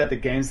everyone to talk about the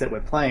games that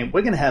we're playing.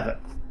 We're going to have a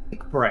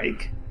quick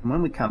break. And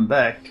when we come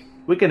back,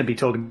 we're going to be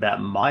talking about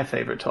my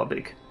favourite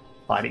topic,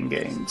 fighting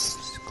games.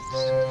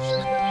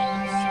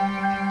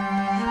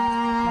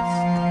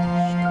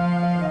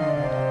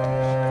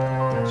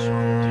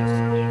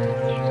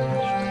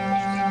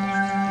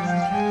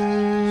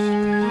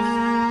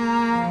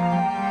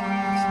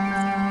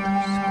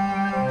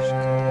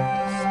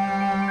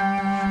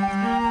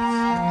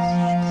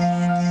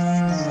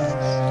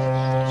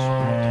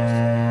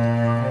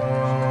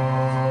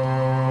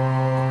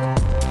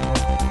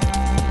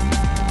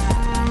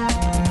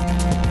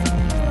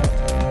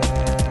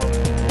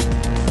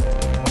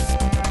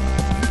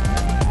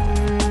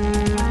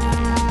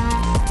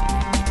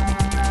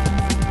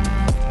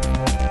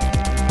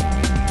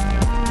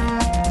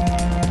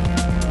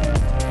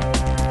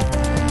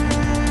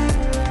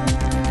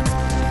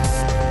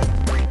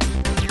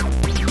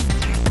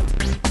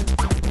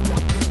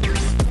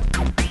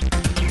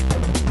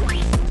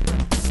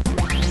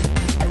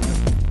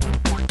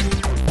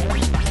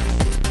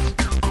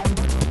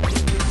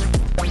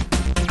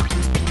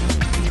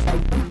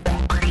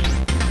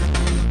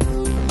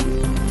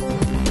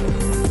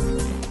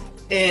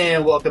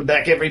 And welcome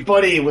back,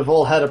 everybody. We've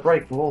all had a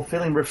break. We're all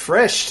feeling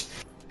refreshed.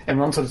 And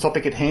we're on to the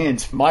topic at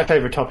hand. My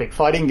favourite topic,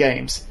 fighting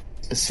games.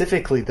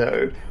 Specifically,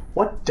 though,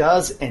 what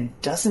does and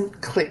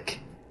doesn't click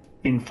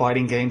in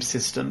fighting game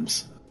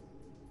systems?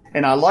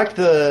 And I like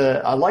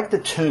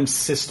the term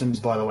systems,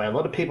 by the way. A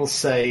lot of people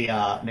say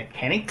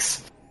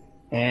mechanics,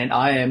 and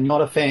I am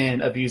not a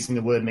fan of using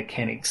the word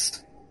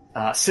mechanics.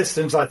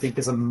 Systems, I think,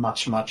 is a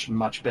much, much,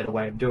 much better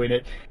way of doing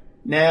it.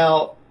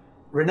 Now,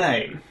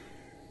 Renee,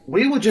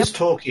 we were just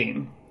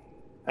talking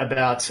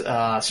about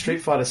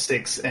Street Fighter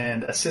 6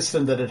 and a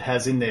system that it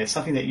has in there,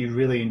 something that you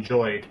really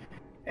enjoyed,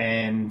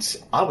 and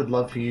I would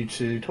love for you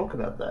to talk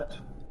about that.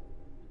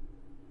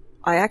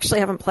 I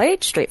actually haven't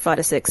played Street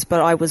Fighter 6,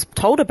 but I was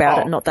told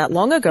about it not that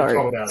long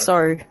ago.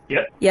 So,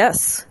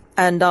 yes.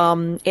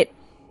 And it,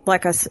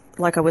 like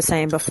I was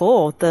saying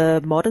before,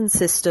 the modern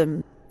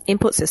system,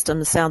 input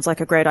system, sounds like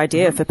a great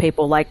idea for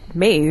people like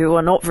me who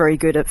are not very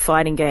good at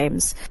fighting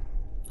games.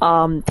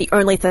 The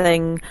only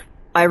thing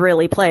I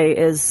really play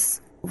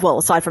is, well,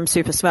 aside from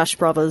Super Smash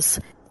Brothers,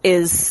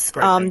 is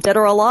Dead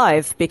or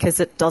Alive,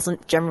 because it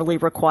doesn't generally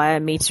require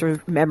me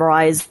to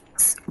memorize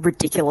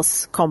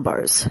ridiculous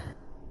combos.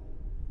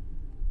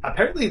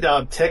 Apparently,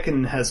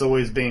 Tekken has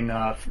always been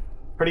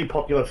pretty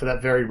popular for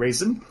that very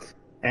reason.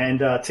 And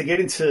to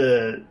get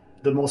into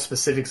the more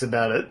specifics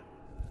about it,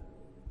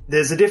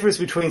 there's a difference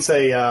between,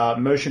 say,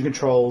 motion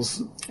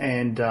controls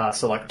and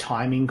so like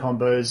timing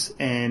combos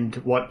and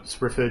what's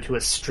referred to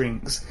as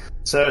strings.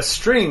 So a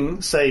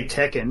string, say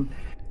Tekken,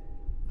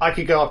 I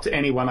could go up to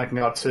anyone. I can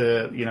go up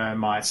to,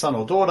 my son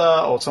or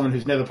daughter or someone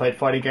who's never played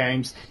fighting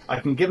games. I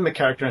can give them a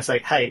character and say,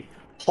 hey,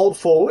 hold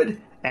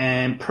forward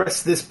and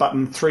press this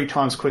button 3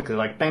 times quickly,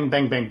 like bang,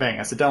 bang, bang, bang.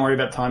 I said, don't worry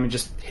about time and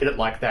just hit it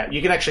like that.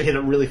 You can actually hit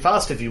it really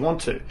fast if you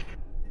want to.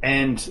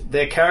 And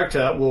their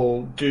character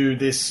will do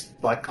this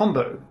like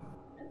combo.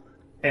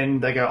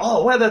 And they go,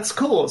 oh, wow, that's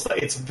cool.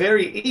 It's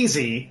very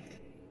easy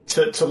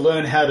to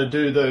learn how to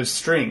do those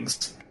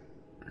strings.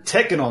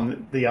 Tekken,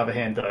 on the other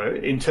hand, though,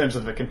 in terms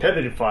of a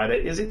competitive fighter,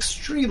 is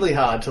extremely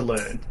hard to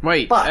learn.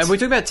 Wait, but are we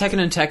talking about Tekken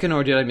and Tekken,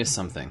 or did I miss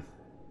something?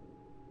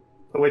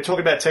 We're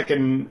talking about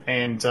Tekken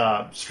and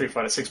Street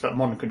Fighter 6, but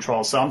modern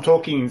controls. So I'm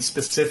talking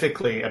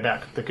specifically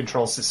about the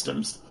control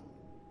systems.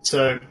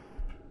 So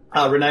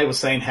Renee was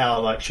saying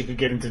how she could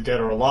get into Dead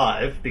or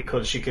Alive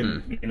because she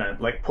can,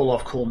 pull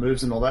off cool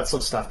moves and all that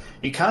sort of stuff.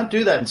 You can't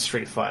do that in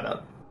Street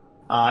Fighter.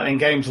 And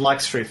games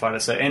like Street Fighter,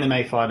 so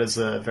anime fighters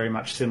are very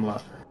much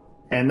similar.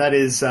 And that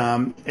is,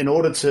 in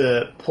order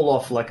to pull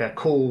off a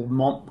cool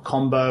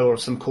combo or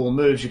some cool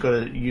moves, you've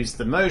got to use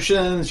the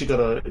motions, you've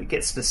got to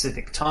get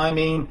specific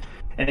timing,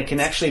 and it can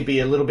actually be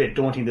a little bit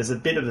daunting. There's a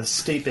bit of a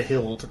steeper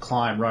hill to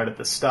climb right at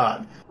the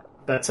start.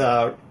 But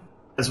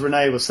as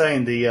Renee was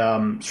saying,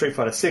 the Street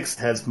Fighter 6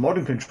 has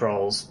modern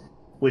controls,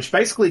 which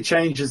basically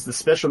changes the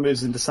special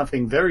moves into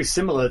something very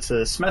similar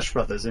to Smash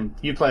Brothers. And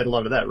you played a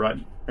lot of that, right,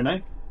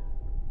 Renee?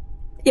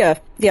 Yeah.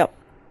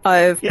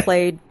 I've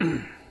played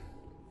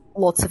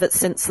lots of it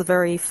since the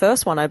very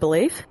first one, I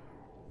believe.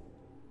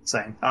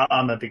 Same.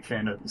 I'm a big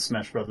fan of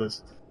Smash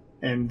Brothers.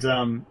 And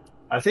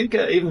I think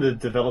even the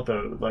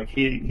developer,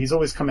 he's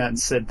always come out and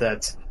said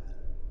that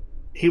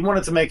he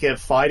wanted to make a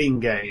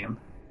fighting game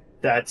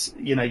that,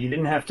 you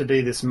didn't have to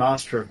be this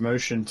master of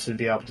motion to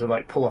be able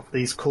to, pull off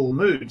these cool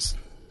moves.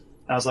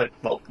 And I was like,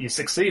 well, you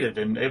succeeded,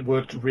 and it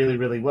worked really,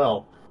 really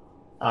well.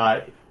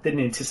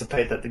 Didn't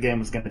anticipate that the game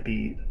was going to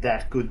be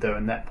that good, though,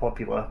 and that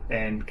popular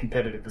and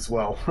competitive as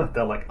well.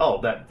 They're like,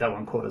 oh, that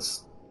one caught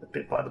us a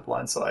bit by the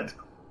blind side.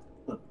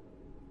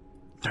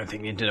 Don't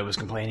think the internet was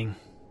complaining.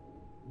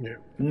 Yeah.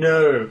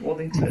 No. Well,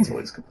 the internet's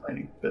always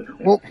complaining. But,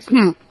 yeah.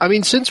 Well, I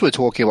mean, since we're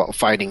talking about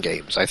fighting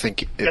games, I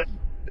think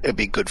it'd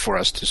be good for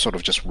us to sort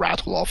of just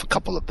rattle off a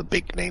couple of the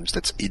big names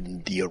that's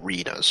in the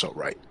arena. So,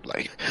 right,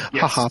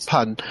 haha,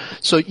 pun.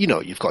 So,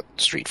 you've got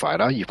Street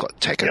Fighter, you've got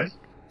Tekken,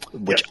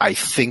 which I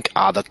think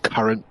are the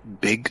current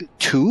big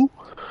two.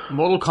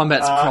 Mortal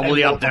Kombat's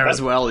probably up there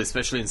as well,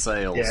 especially in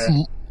sales.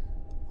 Yeah.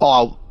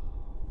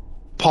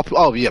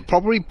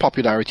 Probably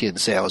popularity in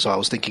sales. So I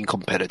was thinking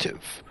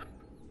competitive.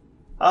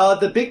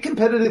 The big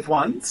competitive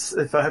ones,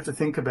 if I have to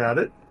think about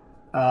it,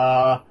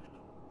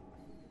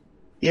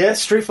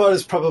 Street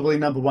Fighter's probably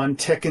number one.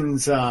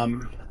 Tekken's,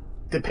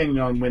 depending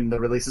on when the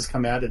releases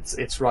come out,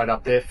 it's right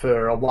up there.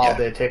 For a while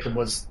there, Tekken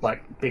was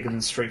bigger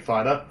than Street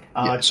Fighter.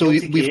 So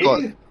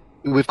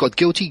we've got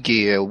Guilty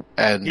Gear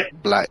and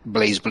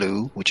Blaze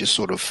Blue, which is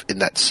sort of in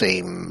that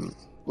same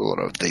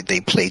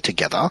they play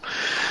together.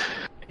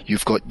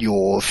 You've got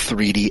your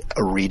 3D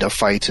arena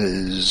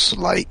fighters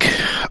like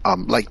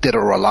Dead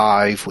or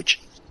Alive, which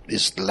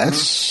is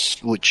less,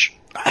 which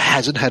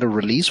hasn't had a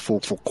release for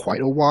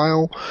quite a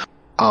while.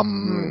 I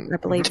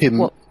believe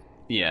Tim,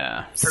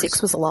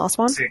 6 was the last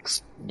one.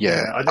 6.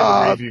 Yeah, I did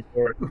a review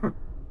for it.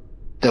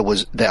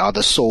 there are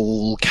the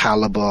Soul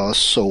Calibur,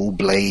 Soul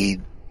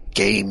Blade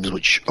games,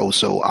 which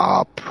also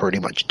are pretty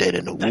much dead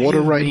in the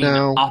water right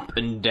now. Up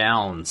and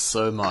down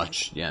so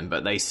much,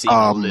 but they seem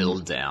a little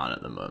down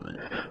at the moment.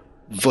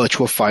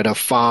 Virtua Fighter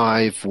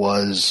 5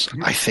 was,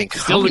 I think,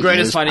 still the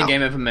greatest fighting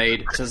game ever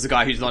made, says the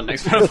guy who's not an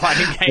expert at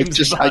fighting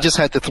games. I just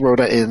had to throw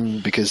that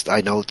in because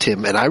I know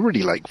Tim, and I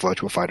really like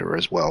Virtua Fighter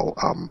as well.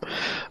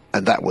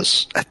 And that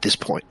was at this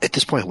point,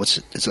 what's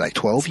it? It's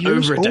 12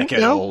 years over a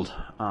decade old.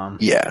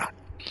 Yeah.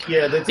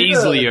 Yeah, they did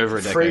easily over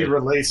a decade. Free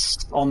release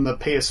on the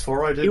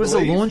PS4. I did. It was a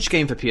launch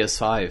game for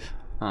PS5.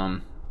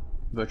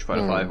 Virtua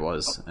Fighter 5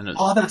 was. And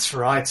that's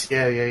right.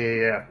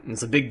 Yeah.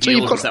 It's a big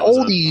deal because that was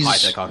a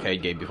high-tech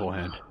arcade game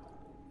beforehand.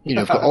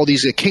 You've got all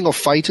these King of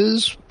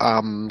Fighters,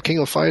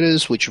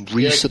 which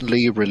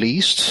recently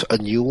released a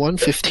new one,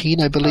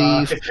 15, I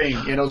believe.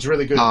 15, it was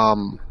really good.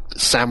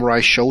 Samurai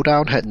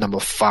Showdown had number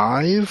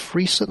 5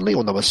 recently,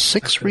 or number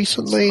 6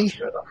 recently.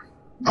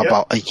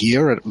 About a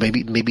year,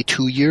 maybe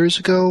 2 years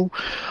ago.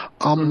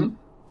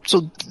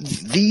 So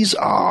these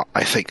are,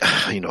 I think,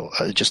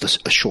 just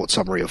a short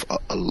summary of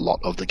a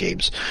lot of the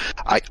games.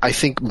 I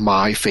think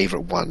my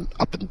favorite one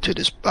up into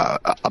this,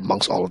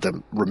 amongst all of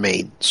them,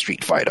 remain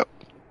Street Fighter.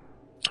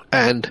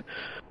 And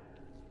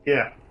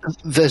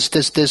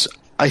there's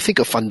I think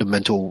a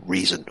fundamental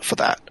reason for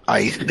that.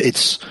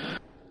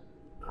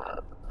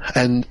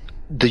 And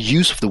the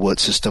use of the word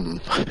system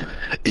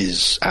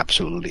is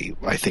absolutely,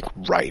 I think,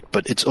 right,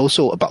 but it's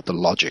also about the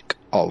logic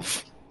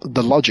of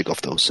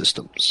those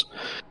systems.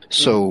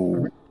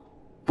 So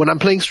when I'm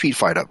playing Street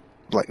Fighter,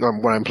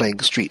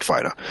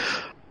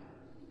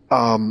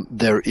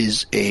 there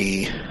is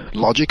a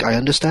logic I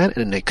understand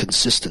and a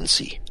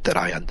consistency that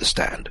I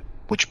understand,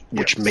 which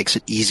makes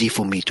it easy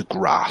for me to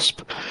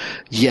grasp.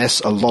 Yes,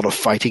 a lot of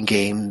fighting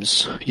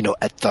games,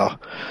 at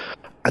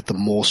at the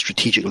more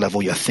strategic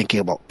level, you're thinking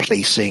about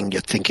placing,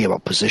 you're thinking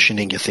about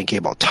positioning, you're thinking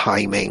about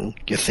timing,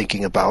 you're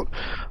thinking about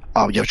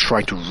you're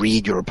trying to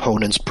read your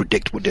opponents,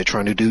 predict what they're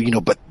trying to do,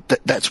 but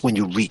that's when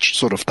you reach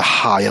sort of the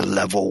higher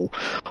level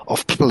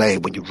of play,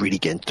 when you really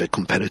get into the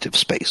competitive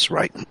space,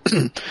 right?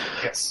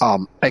 Yes.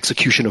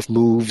 Execution of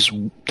moves,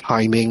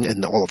 timing,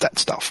 and all of that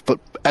stuff. But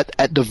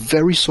at the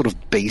very sort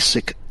of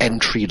basic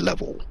entry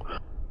level,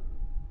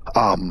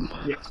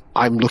 Yes.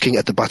 I'm looking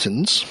at the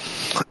buttons,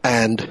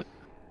 and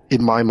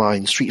in my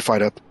mind,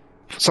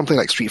 something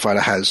like Street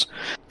Fighter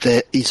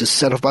there is a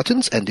set of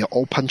buttons, and they're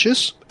all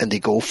punches, and they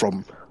go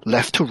from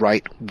left to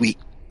right, weak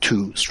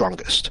to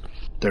strongest.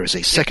 There is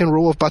a second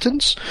row of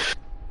buttons.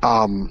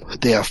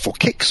 They are for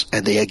kicks,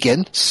 and they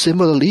again,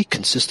 similarly,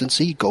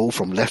 consistency, go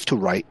from left to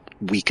right,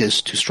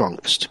 weakest to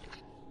strongest.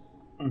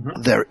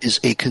 Mm-hmm. There is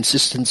a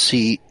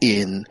consistency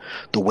in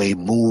the way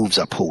moves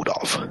are pulled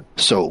off.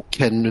 So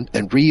Ken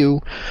and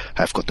Ryu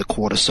have got the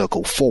quarter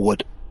circle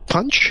forward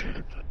punch.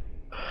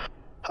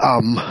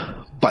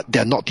 But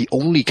they're not the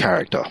only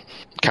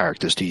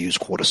characters to use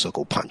quarter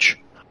circle punch.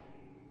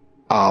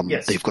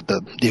 Yes. They've got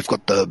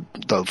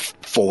the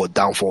forward,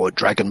 down, forward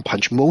dragon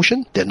punch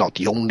motion. They're not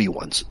the only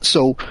ones.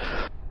 So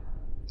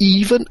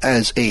even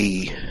as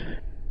a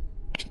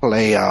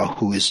player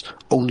who is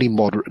only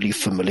moderately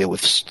familiar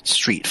with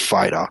Street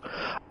Fighter,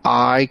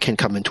 I can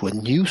come into a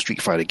new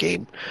Street Fighter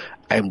game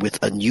and with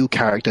a new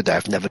character that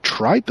I've never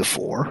tried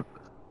before,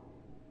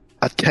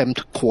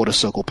 attempt quarter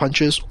circle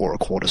punches or a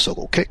quarter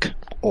circle kick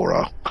or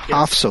a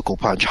half circle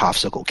punch, half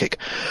circle kick.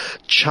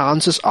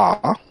 Chances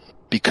are,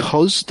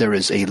 because there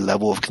is a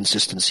level of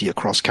consistency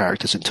across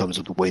characters in terms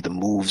of the way the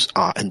moves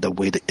are and the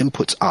way the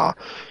inputs are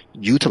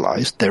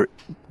utilized,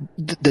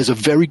 there's a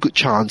very good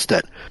chance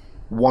that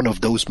one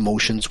of those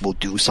motions will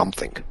do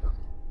something.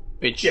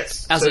 Which,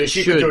 yes. as so it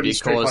should,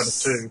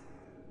 because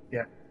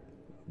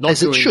not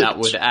doing that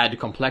would add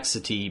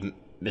complexity,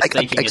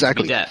 mistaking it to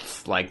be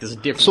depth. Like, there's a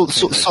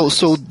difference.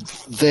 So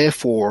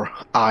therefore,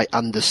 I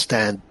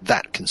understand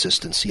that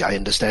consistency. I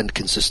understand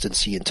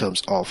consistency in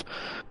terms of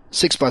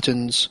 6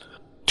 buttons,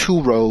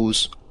 2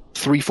 rows,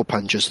 3 for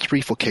punches,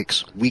 3 for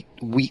kicks,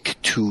 weak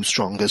to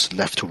strongest,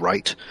 left to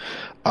right.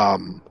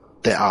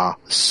 There are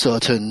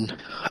certain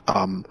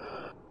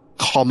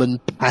common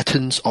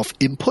patterns of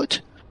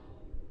input,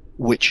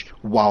 which,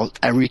 while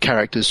every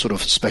character's sort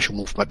of special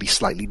move might be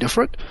slightly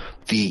different,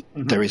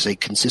 there is a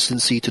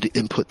consistency to the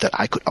input that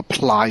I could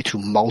apply to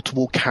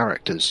multiple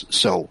characters.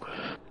 So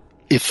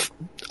if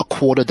a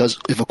quarter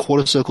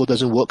circle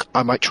doesn't work,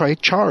 I might try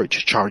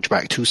charge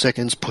back 2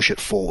 seconds, push it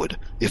forward.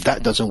 If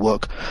that doesn't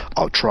work,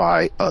 I'll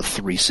try a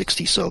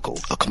 360 circle,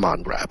 a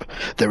command grab.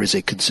 There is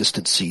a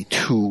consistency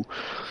to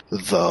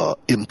the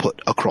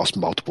input across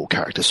multiple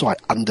characters, so I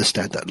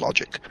understand that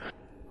logic.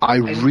 I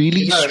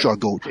really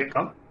struggled with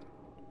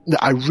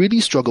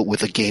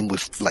a game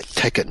with like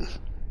Tekken.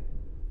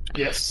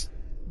 Yes.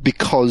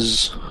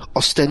 Because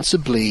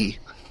ostensibly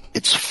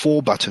it's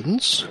 4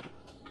 buttons.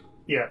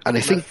 Yeah. And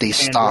I think they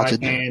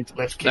started right hand,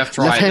 left hand,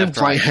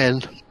 right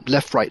hand,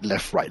 left, right,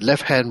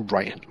 left hand,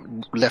 right,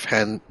 left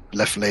hand,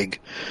 left leg,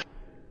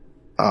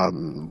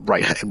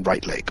 right hand,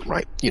 right leg,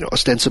 right?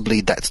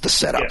 Ostensibly that's the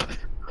setup. Yeah.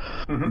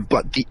 Mm-hmm.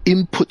 But the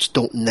inputs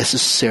don't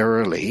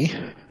necessarily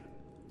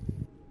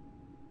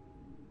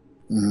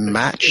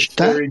match it's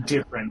that. Very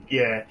different,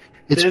 yeah.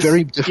 It's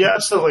very different. You're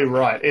absolutely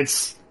right.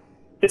 It's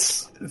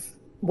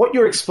what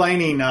you're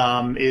explaining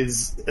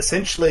is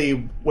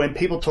essentially when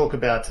people talk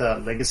about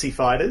legacy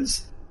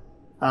fighters.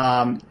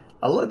 A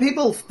lot of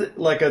people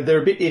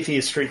they're a bit iffy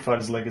as Street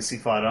Fighter's legacy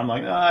fighter. I'm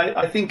like,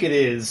 I think it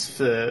is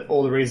for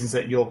all the reasons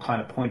that you're kind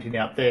of pointing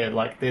out there.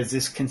 Like, there's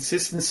this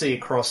consistency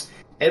across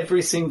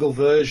every single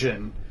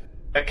version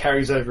that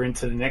carries over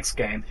into the next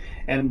game.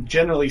 And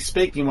generally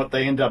speaking, what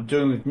they end up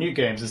doing with new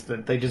games is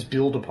that they just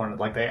build upon it.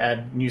 Like, they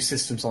add new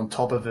systems on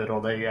top of it,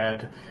 or they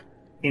add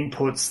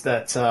inputs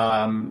that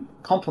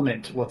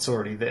complement what's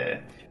already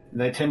there. And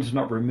they tend to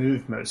not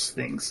remove most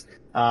things.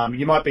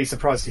 You might be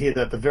surprised to hear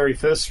that the very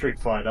first Street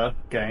Fighter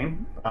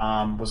game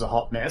was a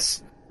hot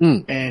mess.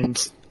 And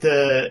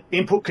the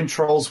input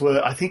controls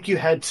were, I think you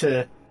had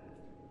to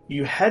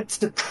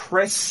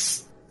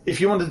press, if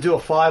you wanted to do a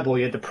fireball,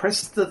 you had to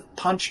press the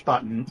punch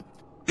button,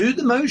 do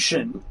the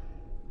motion,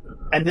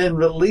 and then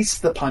release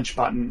the punch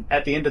button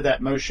at the end of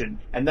that motion.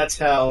 And that's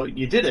how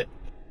you did it.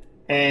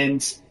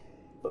 And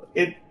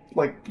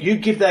you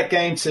give that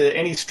game to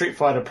any Street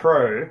Fighter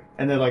Pro,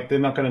 and they're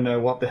not going to know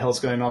what the hell's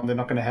going on. They're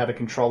not going to know how to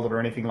control it or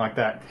anything like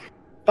that.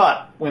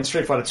 But when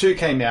Street Fighter 2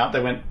 came out, they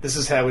went, this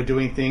is how we're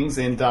doing things.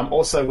 And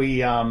also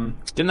didn't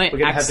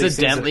they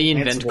accidentally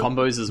invent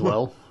combos as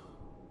well?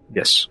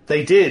 Yes.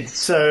 They did.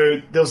 So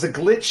there was a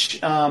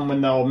glitch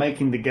when they were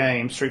making the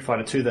game, Street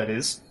Fighter 2 that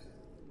is,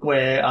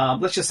 where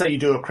let's just say you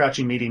do a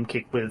crouching medium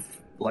kick with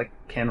like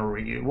Ken or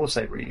Ryu. We'll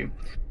say Ryu.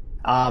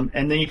 And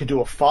then you could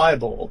do a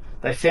fireball.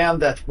 They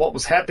found that what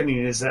was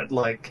happening is that,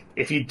 like,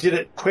 if you did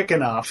it quick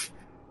enough,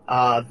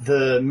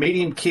 the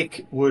medium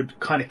kick would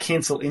kind of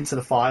cancel into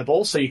the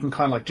fireball, so you can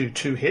kind of like do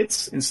 2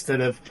 hits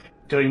instead of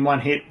doing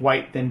 1 hit,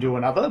 wait, then do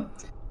another.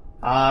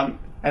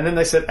 And then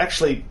they said,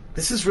 actually,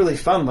 this is really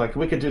fun. Like,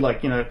 we could do,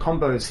 like,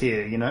 combos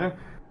here,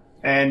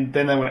 And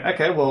then they went,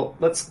 okay, well,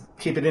 let's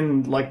keep it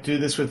in, like, do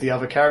this with the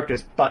other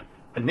characters. But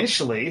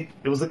initially,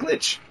 it was a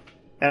glitch.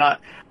 And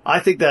I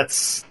think that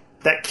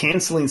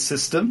cancelling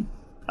system,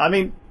 I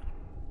mean,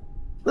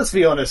 let's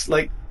be honest,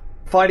 like,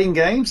 fighting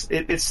games,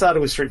 it started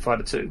with Street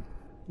Fighter 2.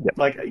 Yep.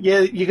 Like, yeah,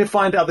 you could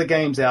find other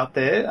games out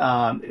there,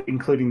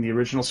 including the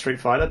original Street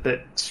Fighter,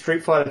 but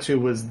Street Fighter 2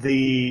 was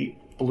the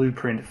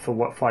blueprint for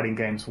what fighting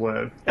games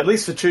were, at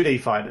least for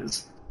 2D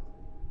fighters.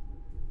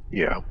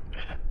 Yeah.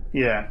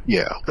 Yeah.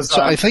 Yeah. Because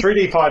So I think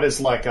 3D fighters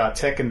like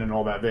Tekken and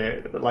all that,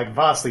 they're like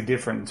vastly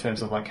different in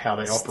terms of like how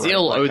they operate.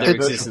 Still like, owe their Virtua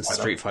existence to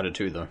Fighter. Street Fighter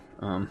 2, though.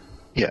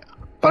 Yeah,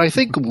 but I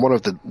think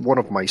one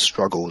of my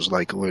struggles,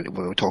 like when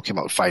we're talking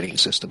about fighting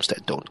systems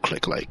that don't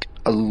click, like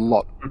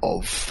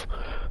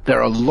there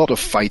are a lot of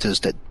fighters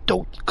that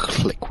don't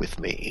click with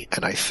me,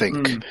 and I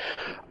think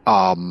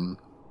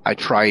I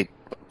tried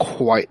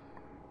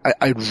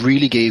I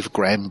really gave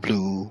Grand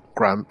Blue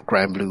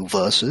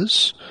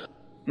versus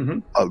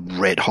a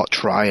red hot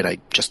try, and I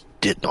just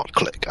did not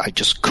click. I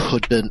just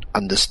couldn't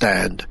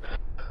understand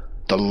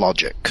the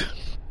logic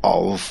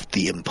of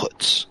the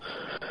inputs.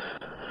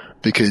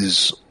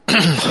 Because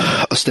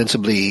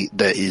ostensibly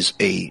there is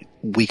a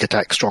weak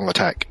attack, strong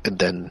attack, and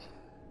then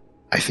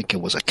I think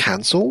it was a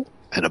cancel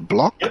and a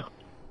block. Yep.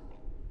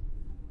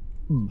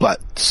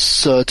 But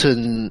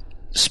certain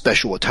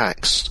special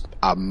attacks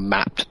are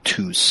mapped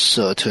to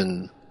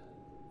certain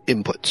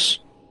inputs.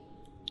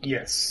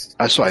 Yes.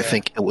 So I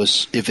think it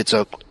was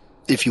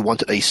if you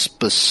wanted a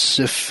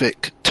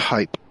specific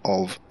type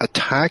of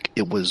attack,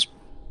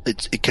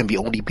 it can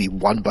only be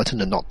one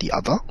button and not the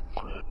other.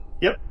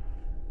 Yep.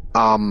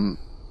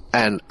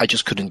 And I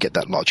just couldn't get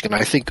that logic. And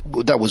I think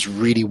that was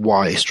really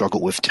why I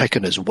struggled with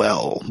Tekken as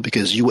well,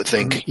 because you would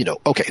think,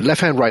 okay,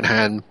 left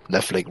hand,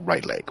 left leg,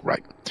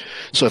 right.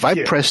 So if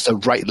I press the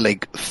right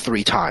leg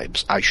 3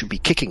 times, I should be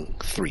kicking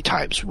 3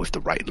 times with the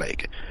right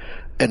leg.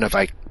 And if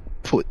I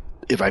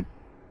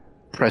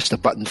press the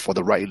button for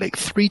the right leg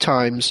 3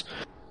 times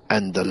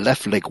and the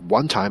left leg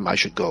 1 time, I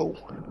should go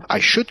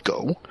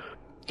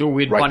Do a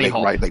weird bunny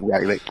hop. right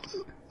leg,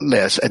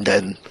 less, and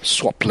then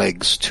swap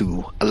legs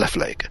to a left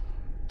leg.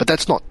 But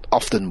that's not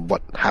often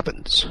what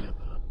happens.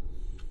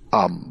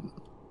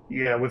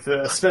 Yeah, with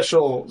the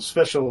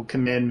special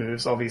command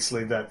moves,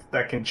 obviously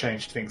that can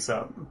change things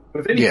up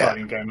with any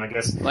fighting game, I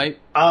guess.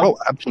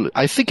 Absolutely.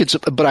 I think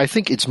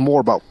it's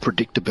more about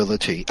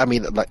predictability. I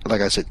mean,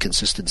 like I said,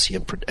 consistency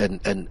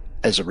and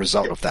as a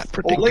result of that,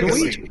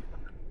 predictability.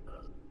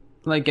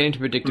 Like, get into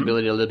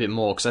predictability a little bit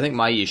more, because I think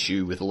my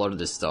issue with a lot of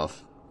this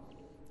stuff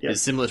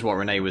is similar to what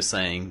Renee was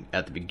saying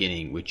at the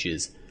beginning, which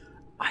is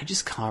I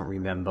just can't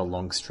remember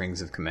long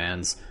strings of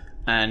commands.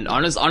 And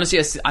honestly,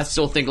 I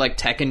still think like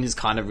Tekken is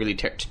kind of really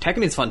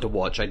Tekken is fun to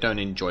watch. I don't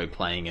enjoy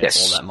playing it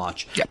all that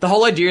much. Yep. The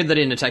whole idea that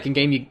in a Tekken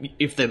game,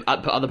 if the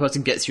other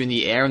person gets you in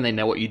the air and they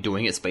know what you're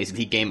doing, it's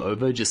basically game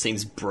over. Just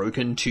seems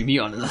broken to me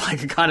on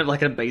like kind of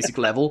like a basic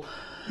level.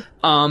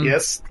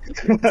 Yes.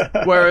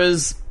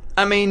 Whereas,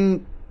 I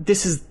mean,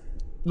 this is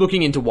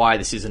looking into why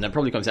this is, and it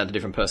probably comes down to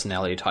different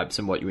personality types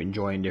and what you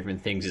enjoy in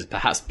different things is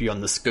perhaps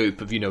beyond the scope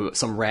of,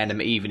 some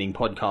random evening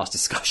podcast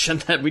discussion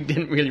that we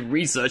didn't really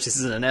research. This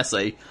isn't an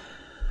essay.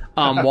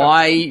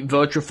 Why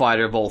Virtua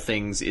Fighter, of all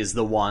things, is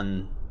the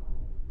one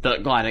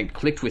that kind of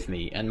clicked with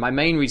me. And my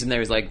main reason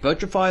there is, like,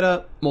 Virtua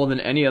Fighter, more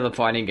than any other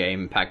fighting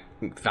game,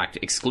 in fact,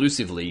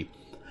 exclusively,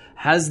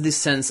 has this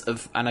sense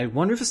of, and I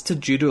wonder if it's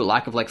due to a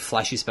lack of, like,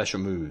 flashy special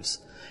moves,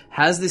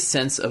 has this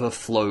sense of a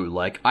flow.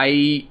 Like,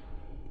 I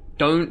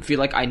don't feel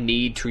like I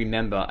need to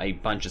remember a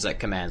bunch of set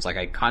commands. Like,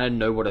 I kind of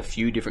know what a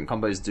few different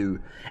combos do,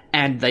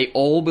 and they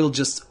all will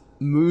just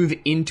move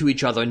into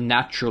each other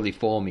naturally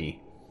for me.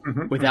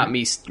 Without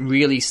me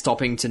really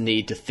stopping to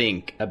need to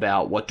think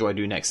about what do I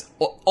do next.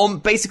 On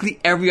basically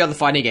every other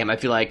fighting game, I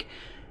feel like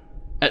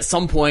at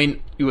some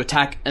point you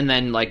attack and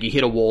then like you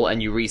hit a wall and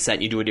you reset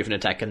and you do a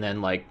different attack and then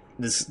like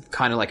there's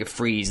kind of like a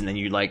freeze and then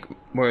you like...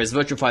 Whereas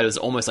Virtua Fighter is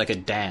almost like a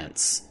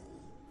dance.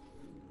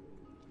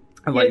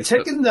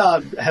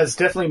 Tekken has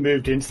definitely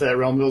moved into that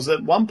realm. There was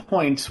at one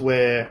point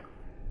where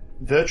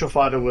Virtua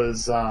Fighter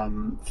was,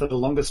 for the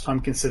longest time,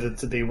 considered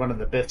to be one of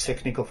the best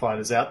technical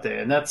fighters out there,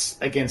 and that's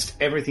against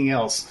everything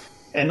else.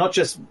 And not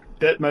just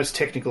most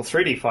technical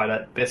 3D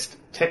fighter, best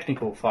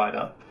technical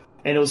fighter.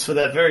 And it was for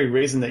that very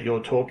reason that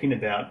you're talking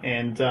about.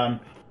 And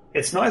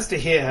it's nice to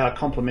hear how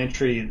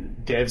complementary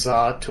devs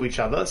are to each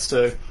other.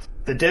 So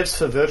the devs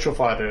for Virtua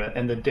Fighter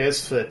and the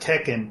devs for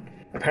Tekken,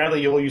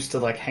 apparently you all used to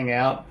like hang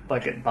out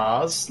like at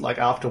bars, like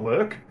after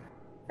work.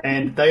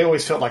 And they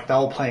always felt like they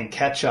were playing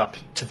catch-up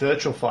to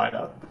Virtua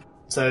Fighter.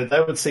 So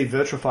they would see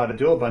Virtua Fighter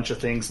do a bunch of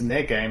things in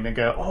their game and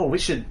go, oh, we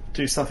should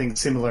do something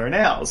similar in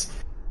ours.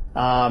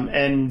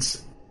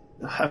 And,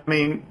 I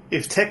mean,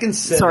 if Tekken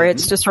 7... Sorry,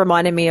 it's just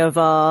reminding me of,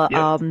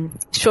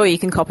 sure, you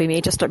can copy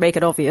me, just don't make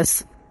it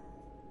obvious.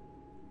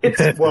 There's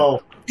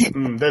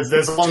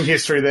a long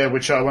history there,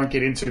 which I won't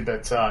get into,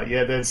 but,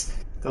 there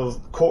was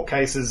court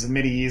cases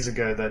many years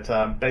ago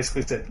that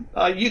basically said,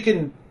 you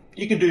can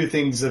you can do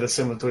things that are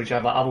similar to each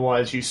other.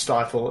 Otherwise, you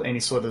stifle any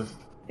sort of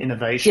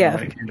innovation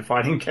when it came to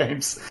fighting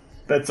games.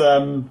 But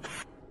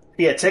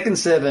Tekken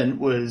 7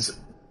 was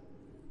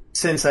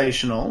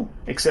sensational,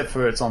 except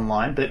for its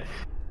online. But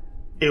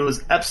it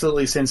was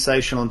absolutely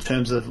sensational in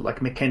terms of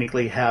like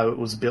mechanically how it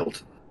was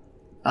built.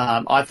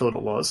 I thought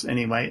it was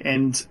anyway,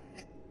 and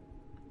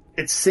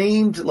it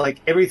seemed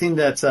like everything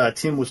that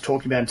Tim was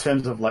talking about in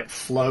terms of like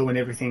flow and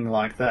everything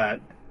like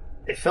that.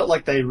 It felt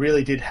like they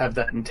really did have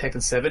that in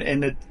Tekken 7,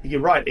 and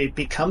you're right. It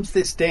becomes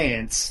this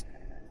dance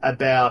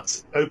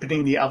about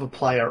opening the other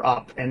player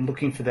up and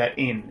looking for that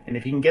in, and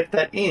if you can get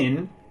that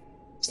in,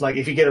 it's like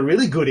if you get a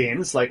really good in,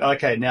 it's like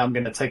okay, now I'm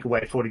going to take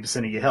away 40%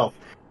 of your health.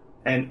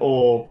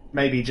 Or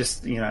maybe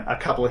just, a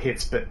couple of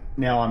hits, but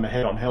now I'm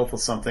ahead on health or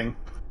something.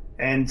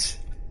 And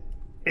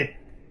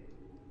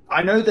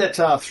I know that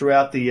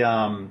throughout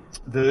the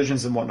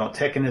versions and whatnot,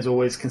 Tekken has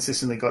always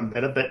consistently gotten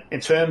better, but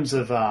in terms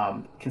of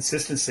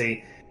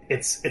consistency,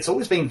 it's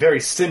always been very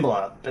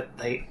similar, but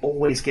they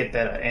always get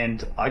better.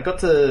 And I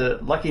got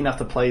lucky enough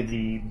to play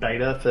the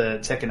beta for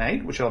Tekken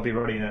 8, which I'll be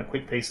writing a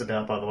quick piece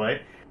about, by the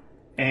way.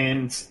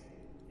 And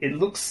it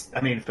looks,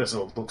 first of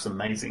all, it looks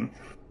amazing,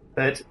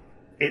 but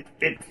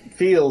it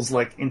feels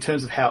like, in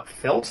terms of how it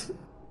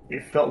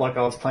felt like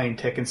I was playing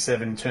Tekken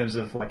 7 in terms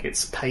of like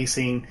its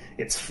pacing,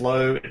 its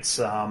flow, its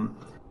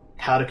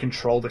how to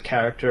control the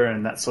character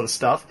and that sort of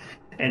stuff.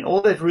 And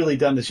all they've really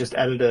done is just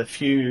added a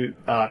few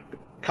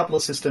couple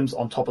of systems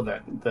on top of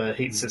that, the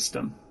heat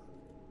system.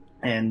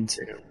 And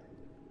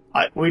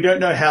we don't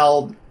know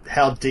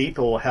how deep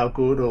or how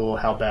good or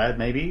how bad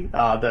maybe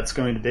that's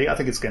going to be. I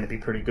think it's going to be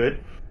pretty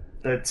good.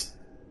 But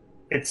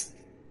it's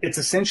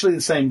essentially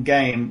the same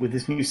game with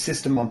this new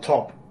system on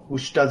top,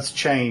 which does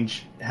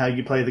change how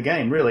you play the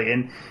game, really.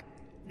 And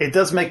it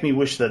does make me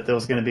wish that there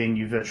was going to be a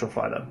new Virtual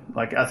Fighter.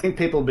 Like, I think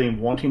people have been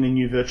wanting a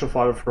new Virtual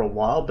Fighter for a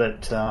while,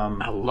 but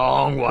a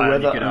long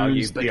while, you could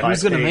argue. But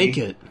who's going to make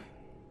it?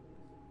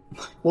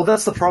 Well,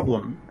 that's the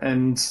problem.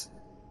 And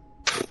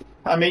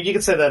you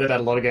could say that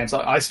about a lot of games.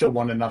 I still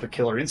want another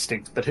Killer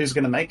Instinct, but who's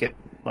going to make it?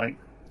 Like,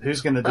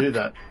 who's going to do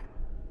that?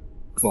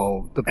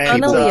 Well, the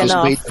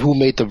Funnily people who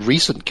made the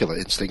recent Killer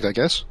Instinct, I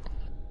guess.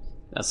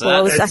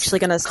 I was actually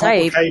going to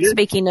say,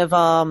 speaking of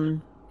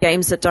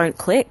games that don't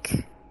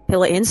click,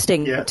 Killer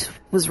Instinct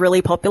was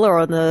really popular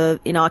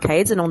in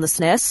arcades and on the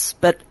SNES,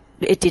 but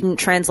it didn't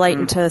translate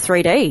into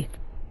 3D.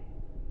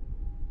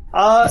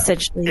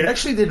 Essentially, it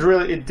actually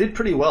did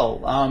pretty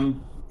well.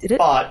 Did it?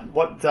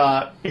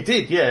 But it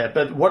did, yeah.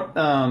 But what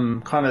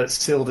kind of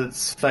sealed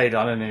its fate?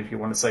 I don't know if you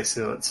want to say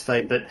sealed its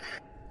fate, but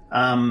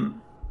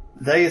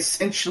they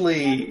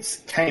essentially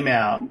came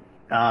out,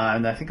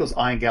 and I think it was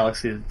Iron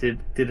Galaxy that did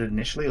it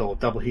initially, or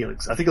Double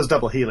Helix. I think it was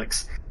Double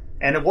Helix.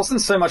 And it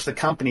wasn't so much the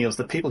company, it was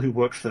the people who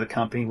worked for the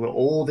company were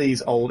all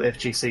these old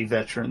FGC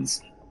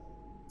veterans.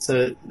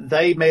 So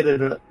they made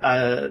it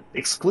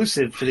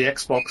exclusive for the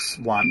Xbox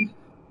One.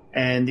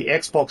 And the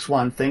Xbox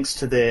One, thanks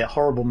to their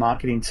horrible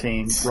marketing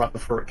team right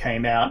before it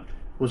came out,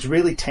 was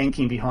really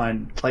tanking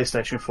behind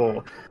PlayStation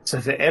 4.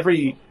 So for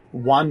every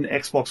one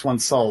Xbox One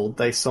sold,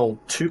 they sold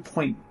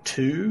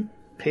 2.2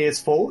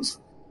 PS4s.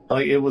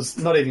 Like, it was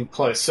not even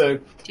close. So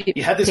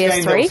you had this PS3?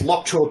 game that was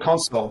locked to a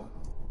console.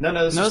 No,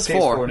 this was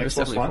PS4 and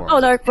Xbox One. Oh,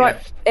 no, right.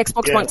 Yeah.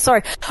 Xbox One.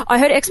 Sorry. I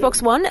heard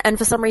Xbox One, and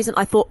for some reason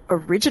I thought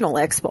original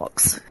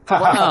Xbox.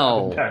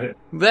 Wow.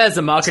 There's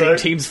the marketing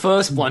team's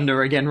first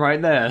blunder again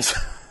right there.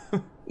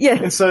 Yeah.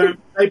 And so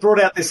they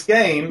brought out this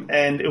game,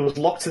 and it was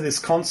locked to this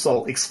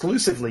console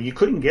exclusively. You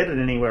couldn't get it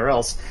anywhere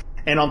else.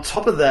 And on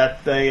top of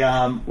that, they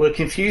were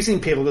confusing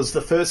people. It was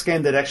the first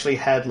game that actually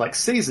had, like,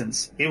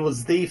 seasons. It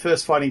was the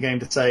first fighting game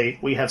to say,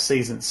 we have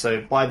seasons.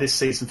 So buy this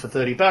season for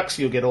 $30,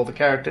 you'll get all the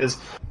characters,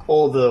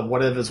 all the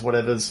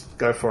whatevers,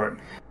 go for it.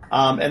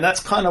 And that's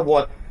kind of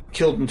what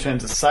killed in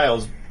terms of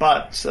sales.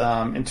 But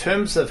in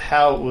terms of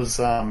how it was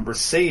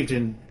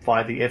received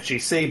by the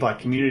FGC, by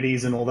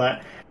communities and all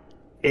that,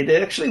 it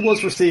actually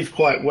was received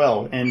quite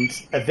well. And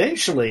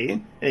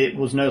eventually, it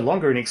was no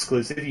longer an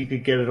exclusive. You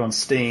could get it on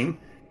Steam.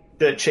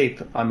 Dirt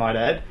cheap, I might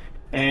add,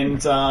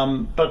 and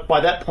but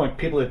by that point,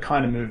 people had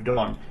kind of moved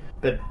on.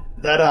 But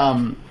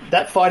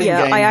that fighting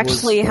game, I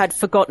actually had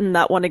forgotten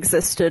that one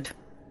existed.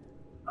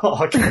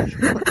 Oh, okay.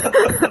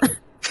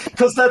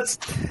 Because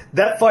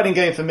that fighting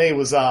game for me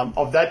was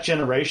of that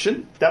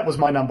generation. That was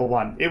my number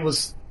one. It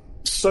was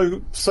so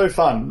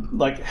fun.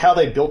 Like, how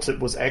they built it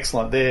was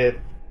excellent. They're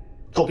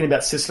talking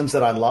about systems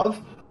that I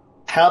love.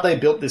 How they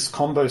built this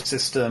combo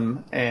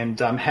system and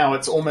how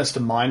it's almost a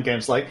mind game.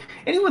 It's like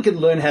anyone can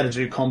learn how to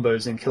do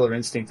combos in Killer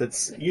Instinct.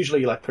 It's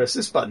usually like press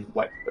this button,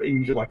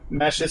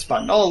 mash this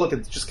button. Oh, look,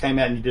 it just came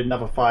out and you did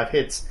another 5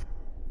 hits.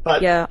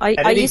 But yeah,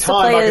 I used to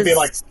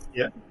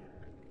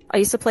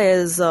play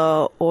as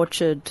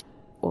Orchid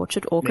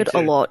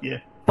a lot.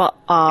 Yeah. But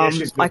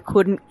I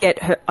couldn't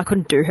get her. I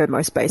couldn't do her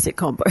most basic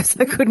combos.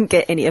 I couldn't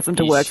get any of them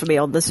to work for me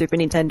on the Super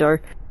Nintendo.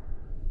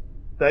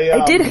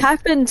 It did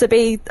happen to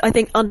be, I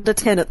think, under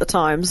 10 at the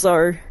time,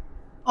 so...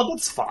 Oh,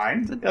 that's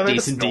fine.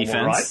 Decent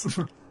defense.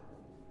 Right?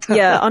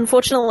 Yeah,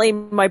 unfortunately,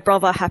 my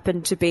brother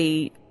happened to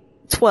be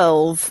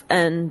 12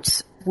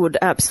 and would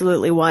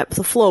absolutely wipe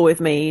the floor with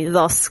me,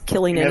 thus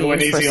killing any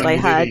interest I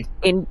had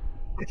in...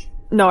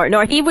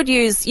 No, he would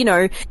use,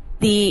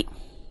 the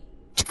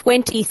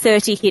 20,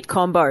 30 hit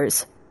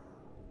combos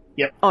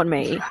on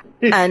me.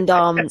 And,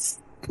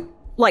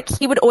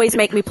 he would always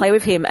make me play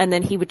with him, and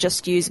then he would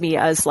just use me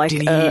as,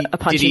 a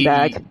punching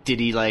bag. Did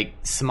he,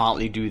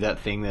 smartly do that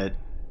thing that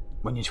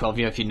when you're 12,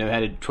 if you know how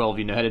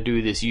to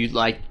do this, he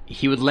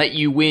would let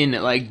you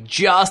win,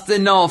 just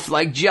enough,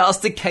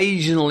 just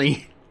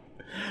occasionally.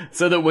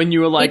 So that when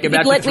you were, about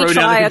to throw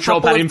down the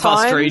control pad in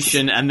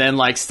frustration, and then,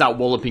 start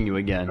walloping you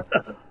again.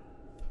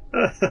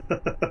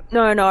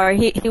 No,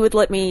 he would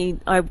let me...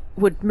 I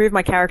would move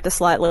my character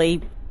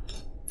slightly,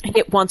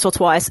 hit once or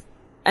twice,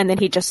 and then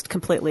he'd just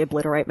completely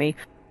obliterate me.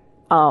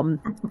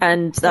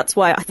 And that's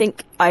why I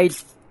think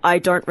I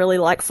don't really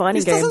like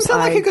fighting games. This doesn't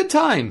sound like a good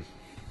time.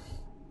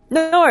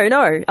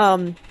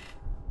 No.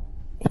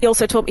 He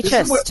also taught me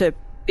chess to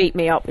beat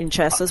me up in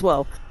chess as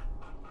well.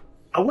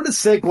 I want to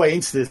segue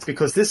into this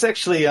because this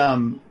actually,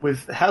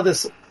 with how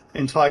this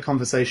entire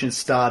conversation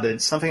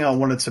started, something I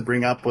wanted to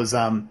bring up was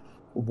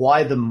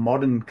why the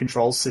modern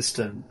control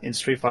system in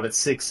Street Fighter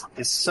 6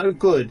 is so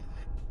good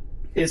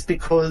is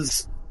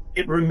because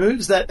it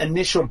removes that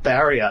initial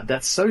barrier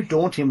that's so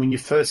daunting when you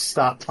first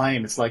start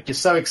playing. It's like you're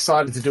so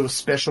excited to do a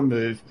special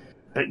move,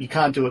 but you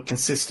can't do it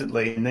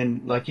consistently. And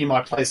then, you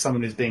might play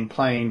someone who's been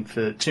playing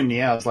for too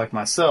many hours, like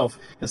myself.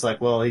 It's like,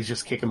 well, he's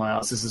just kicking my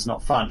ass. This is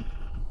not fun.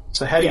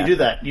 So how do you do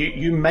that?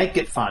 You make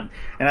it fun.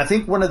 And I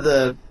think all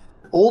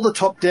the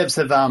top devs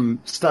have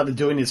started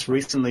doing this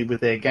recently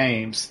with their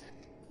games,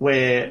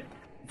 where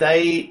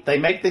they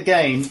make the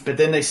game, but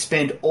then they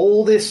spend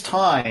all this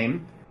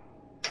time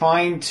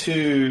trying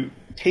to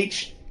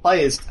teach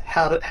players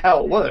how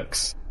it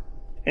works.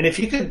 And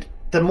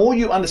the more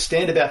you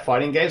understand about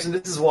fighting games, and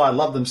this is why I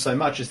love them so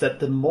much, is that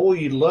the more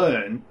you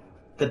learn,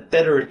 the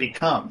better it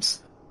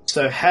becomes.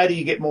 So how do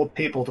you get more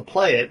people to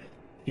play it?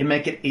 You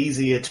make it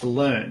easier to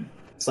learn.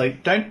 It's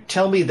like, don't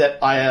tell me that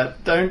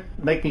don't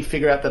make me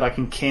figure out that I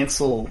can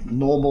cancel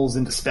normals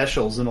into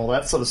specials and all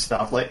that sort of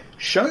stuff.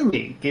 Show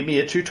me. Give me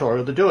a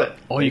tutorial to do it.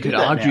 Or you could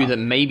argue that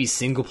maybe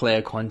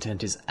single-player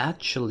content is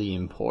actually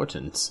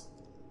important.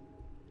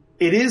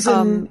 It is.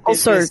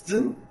 Also,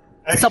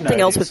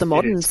 something else with the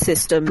modern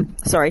system.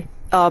 Sorry.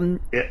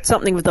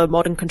 Something with the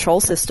modern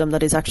control system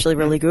that is actually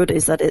really good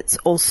is that it's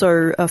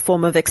also a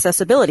form of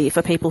accessibility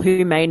for people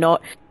who may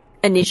not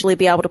initially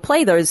be able to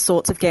play those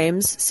sorts of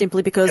games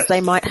simply because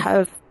they might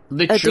have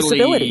a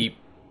disability.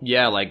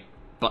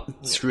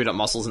 Screwed up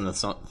muscles in the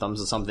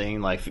thumbs or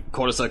something.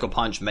 Quarter circle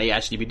punch may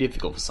actually be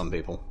difficult for some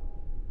people.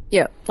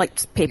 Yeah,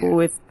 people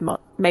with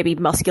maybe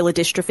muscular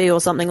dystrophy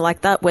or something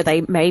like that, where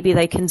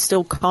they can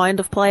still kind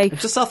of play,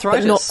 just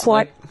arthritis, but not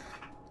quite.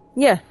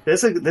 Yeah,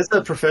 there's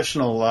a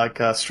professional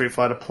Street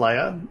Fighter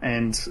player,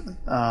 and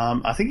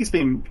I think he's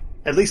been,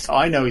 at least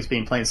I know he's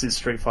been playing since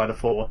Street Fighter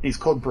 4. He's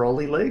called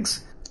Broly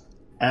Legs,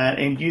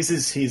 and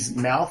uses his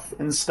mouth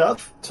and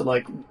stuff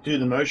to do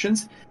the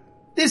motions.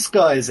 This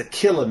guy is a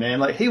killer,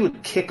 man. He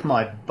would kick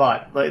my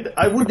butt.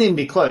 I wouldn't even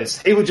be close.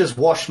 He would just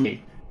wash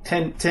me.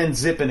 10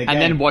 zip in a game.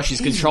 And then wash his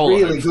controller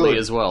really hopefully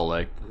as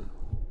well.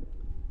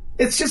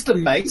 It's just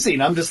amazing.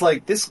 I'm just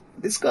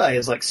this guy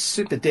is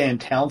super damn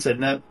talented.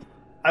 Now,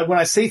 when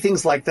I see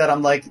things like that,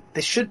 I'm like,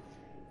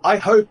 I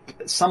hope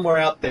somewhere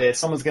out there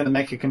someone's going to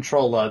make a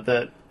controller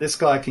that this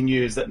guy can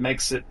use that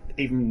makes it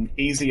even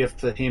easier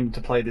for him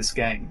to play this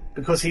game,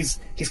 because he's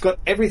got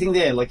everything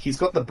there. He's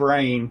got the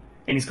brain,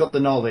 and he's got the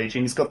knowledge,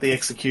 and he's got the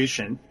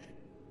execution.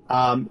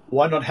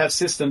 Why not have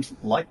systems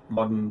like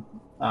modern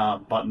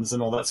buttons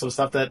and all that sort of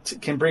stuff that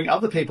can bring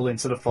other people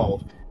into the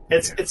fold?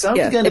 It's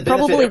only going to benefit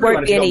everyone. It probably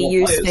won't be any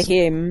use to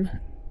him.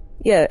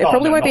 Yeah, it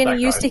probably won't be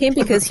any use to him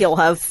because he'll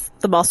have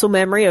the muscle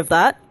memory of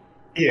that.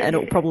 Yeah, and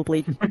it'll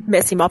probably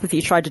mess him up if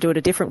you tried to do it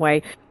a different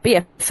way. But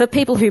yeah, for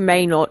people who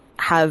may not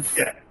have,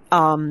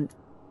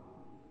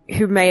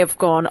 who may have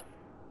gone,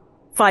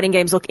 fighting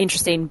games look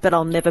interesting, but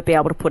I'll never be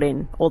able to put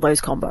in all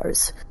those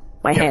combos.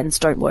 My hands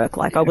don't work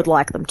like I would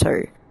like them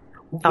to.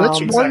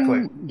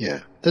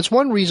 That's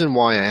one reason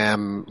why I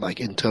am,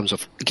 in terms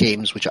of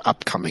games which are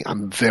upcoming,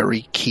 I'm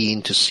very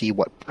keen to see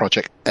what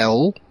Project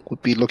L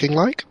would be looking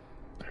like.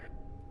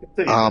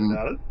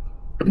 And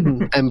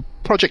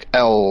Project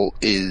L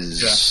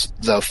is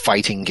the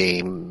fighting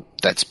game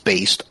that's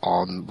based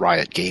on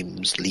Riot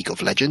Games' League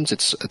of Legends.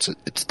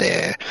 It's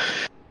their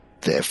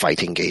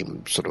fighting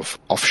game sort of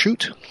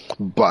offshoot.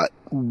 But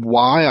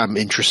why I'm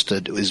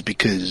interested is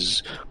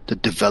because the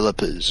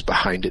developers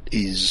behind it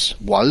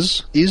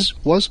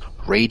was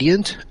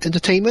Radiant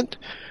Entertainment,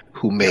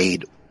 who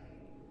made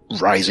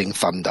Rising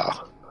Thunder.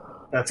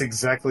 That's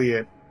exactly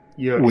it.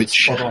 You're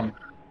spot on.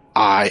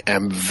 I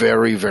am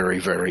very, very,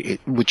 very,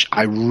 which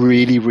I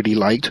really, really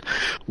liked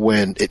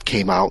when it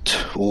came out,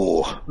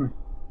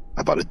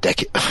 about a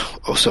decade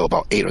or so,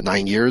 about 8 or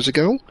 9 years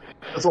ago.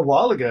 That's a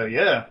while ago,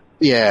 yeah.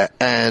 Yeah,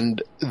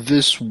 and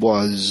this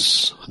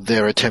was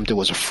their attempt. It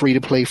was a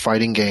free-to-play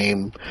fighting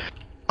game.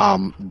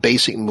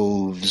 Basic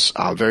moves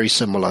are very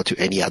similar to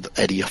any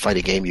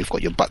fighting game. You've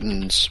got your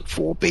buttons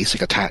for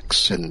basic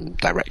attacks and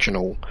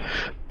directional,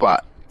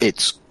 but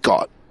it's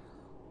got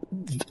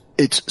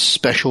its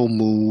special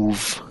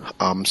move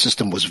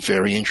system was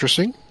very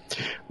interesting,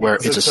 where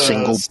it's a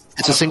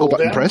single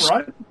button press.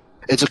 Right?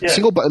 It's a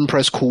single button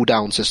press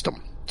cooldown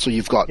system. So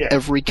you've got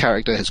every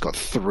character has got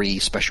 3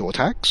 special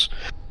attacks,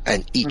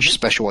 and each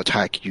special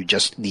attack you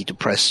just need to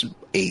press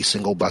a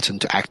single button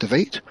to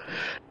activate.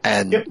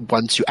 And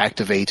once you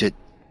activate it,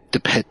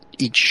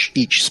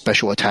 each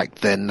special attack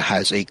then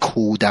has a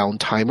cooldown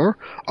timer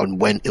on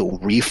when it will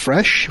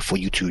refresh for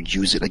you to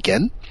use it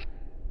again.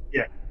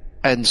 Yeah.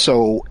 And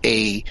so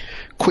a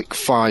quick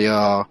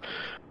fire,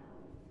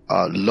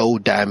 low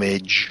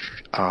damage,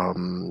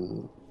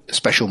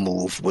 special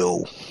move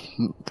will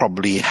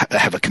probably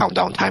have a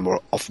countdown timer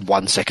of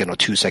 1 second or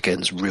 2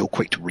 seconds, real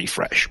quick to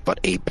refresh. But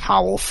a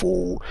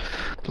powerful,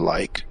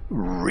 like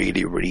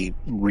really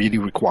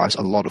requires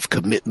a lot of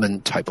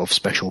commitment type of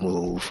special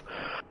move.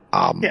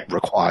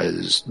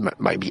 Requires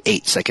maybe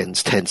 8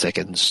 seconds, 10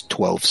 seconds,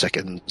 12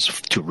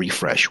 seconds to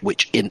refresh,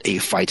 which in a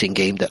fighting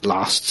game that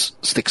lasts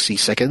 60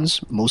 seconds,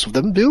 most of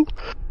them do,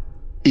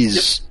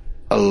 is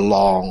a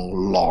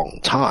long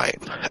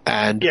time.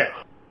 And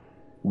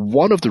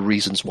one of the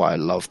reasons why I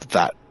loved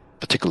that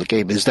particular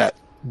game is that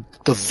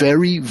the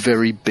very,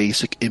 very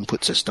basic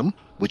input system,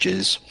 which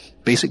is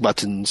basic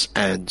buttons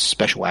and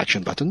special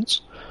action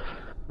buttons,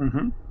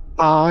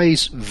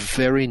 ties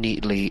very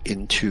neatly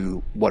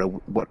into what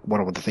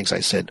one of the things I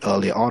said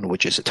earlier on,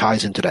 which is it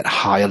ties into that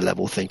higher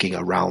level thinking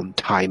around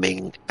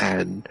timing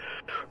and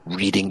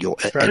reading your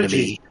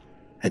enemy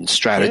and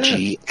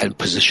strategy and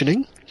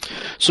positioning.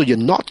 So you're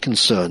not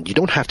concerned. You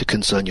don't have to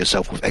concern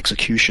yourself with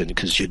execution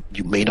because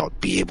you may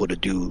not be able to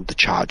do the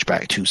charge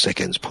back 2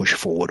 seconds, push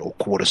forward, or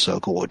quarter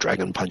circle, or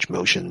dragon punch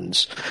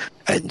motions,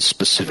 and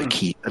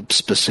specific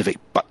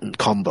button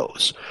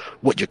combos.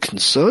 What you're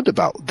concerned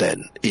about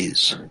then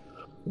is,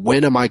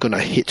 when am I going to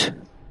hit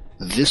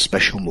this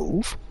special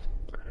move?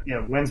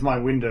 Yeah, when's my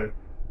window?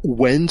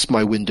 When's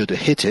my window to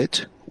hit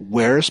it?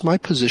 Where's my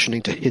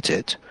positioning to hit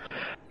it?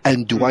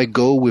 And do I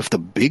go with the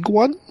big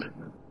one?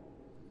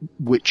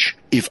 Which,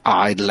 if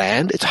I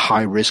land, it's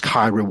high risk,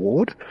 high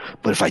reward.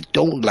 But if I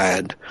don't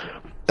land,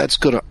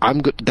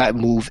 that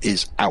move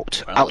is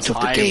out of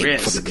the game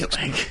for the next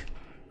one.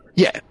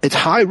 Yeah, it's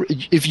high.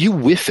 If you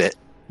whiff it,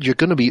 you're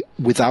going to be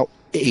without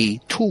a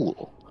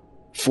tool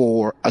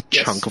for a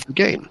chunk of the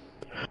game.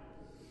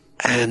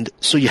 And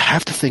so you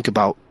have to think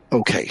about,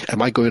 okay,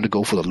 am I going to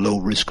go for the low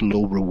risk,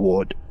 low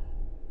reward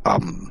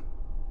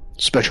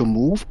special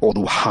move or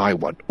the high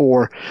one?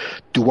 Or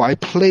do I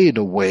play in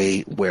a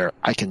way where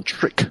I can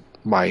trick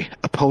my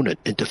opponent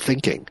into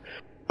thinking,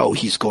 oh,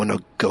 he's going to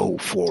go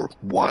for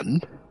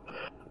one,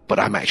 but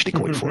I'm actually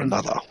going for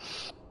another.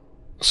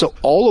 So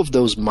all of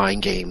those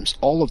mind games,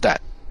 all of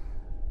that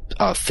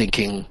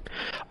thinking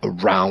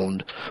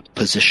around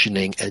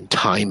positioning and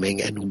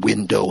timing and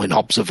window and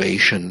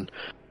observation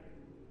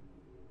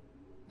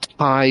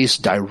ties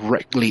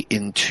directly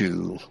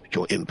into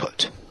your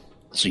input.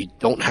 So you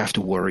don't have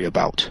to worry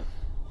about,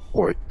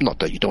 or not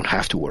that you don't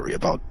have to worry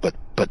about, but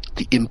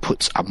the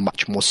inputs are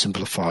much more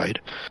simplified.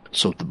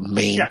 So the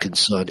main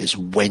concern is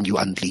when you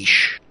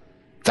unleash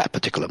that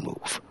particular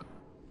move.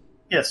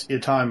 Yes, your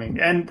timing.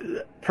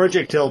 And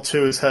Project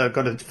L2 has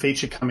got a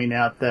feature coming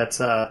out that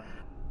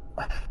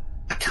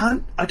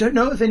I don't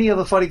know if any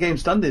other fighting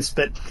game's done this,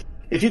 but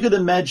if you could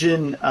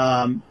imagine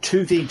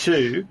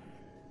 2v2,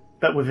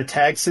 but with a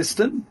tag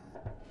system.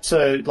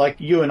 So,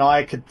 like, you and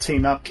I could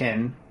team up,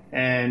 Ken,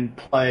 and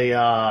play,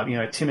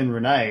 Tim and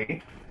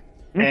Renee.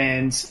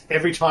 And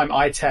every time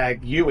I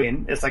tag you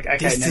in, it's like, okay,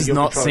 this now does you're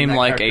not controlling seem that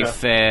like character. a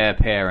fair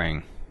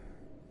pairing.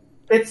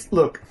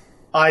 Look,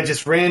 I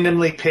just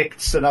randomly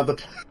picked another.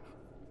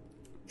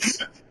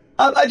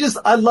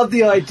 I love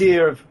the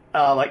idea of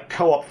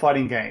co-op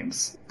fighting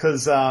games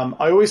because I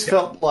always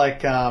felt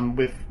like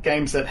with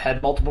games that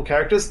had multiple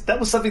characters, that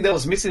was something that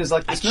was missing. Is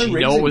like there's no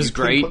reason what was you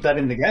couldn't great? put that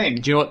in the game.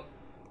 Do you know what?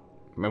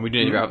 I mean, we do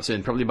need to wrap up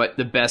soon. Probably like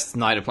the best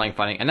night of playing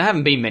fighting, and there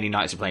haven't been many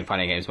nights of playing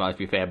fighting games, to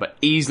be fair, but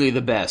easily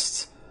the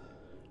best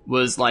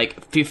was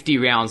like 50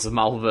 rounds of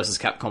Marvel vs.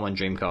 Capcom on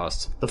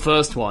Dreamcast. The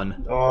first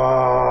one.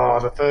 Oh,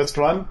 the first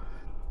one?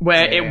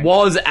 Where it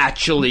was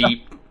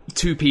actually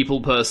 2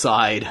 people per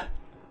side.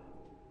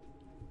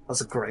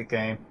 That's a great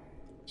game.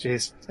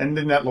 Jeez. And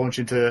then that launched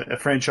into a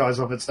franchise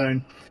of its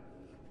own.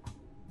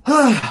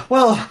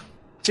 Well,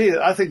 gee,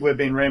 I think we've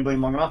been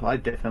rambling long enough. I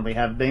definitely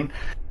have been.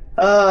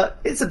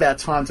 It's about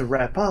time to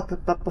wrap up,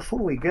 but before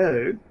we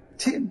go,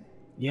 Tim,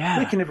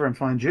 where can everyone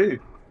find you?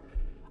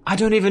 I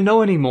don't even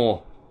know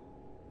anymore.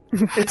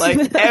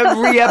 Like,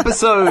 every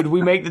episode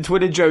we make the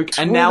Twitter joke,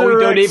 and now we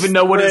don't even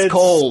know what it's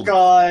called.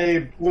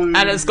 Sky, blue,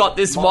 and it's got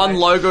this one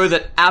logo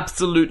that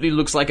absolutely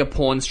looks like a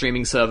porn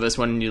streaming service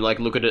when you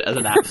look at it as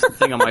an app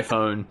thing on my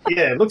phone.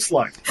 Yeah, it looks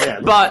like.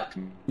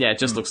 It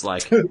just looks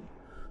like.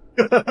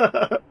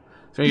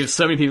 So you have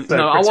so many people. So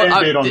no,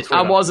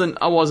 I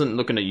wasn't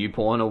looking at you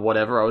porn or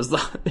whatever. I was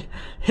like,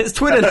 it's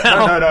Twitter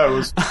now. No,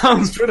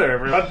 it's Twitter,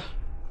 everyone.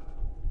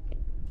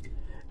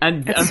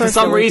 And It's for so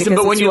some silly reason,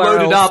 because but when its you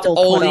load it URL up, still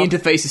all the Twitter.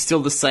 interface is still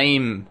the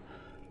same.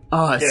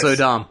 Oh, it's so Yes.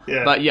 dumb.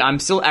 Yeah. But yeah, I'm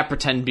still at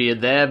Pretend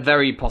Beard. They're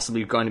very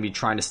possibly going to be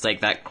trying to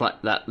stake that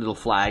that little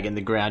flag in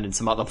the ground in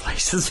some other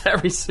places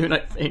very soon, I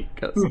think,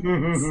 because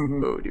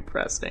it's so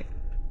depressing.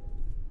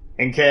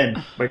 And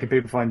Ken, where can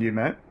people find you,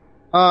 mate?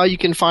 You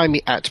can find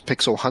me at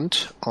Pixel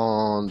Hunt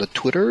on the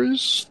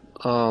Twitters.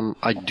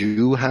 I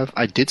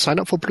did sign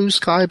up for Blue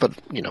Sky, but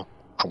I'm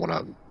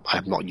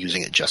not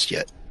using it just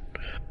yet.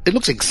 It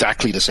looks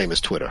exactly the same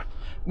as Twitter.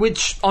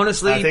 Which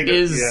honestly I think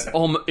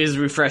is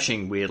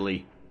refreshing.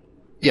 Weirdly,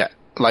 Yeah,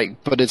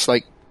 but it's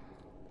like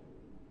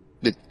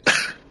it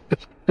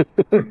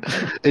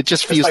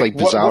just feels like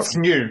bizarre. What's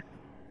new?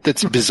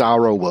 It's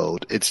Bizarro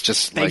World. It's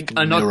just they like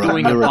are not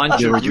doing a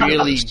bunch of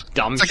really universe.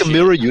 dumb. It's like a shit.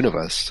 mirror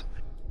universe.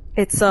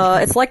 It's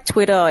like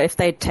Twitter if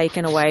they'd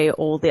taken away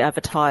all the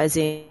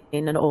advertising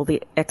and all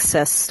the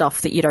excess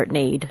stuff that you don't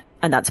need,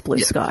 and that's Blue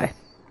Sky.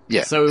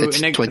 Yeah. So it's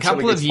in a 20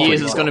 couple of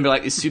years, it's $20. going to be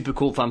like this super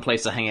cool, fun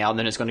place to hang out, and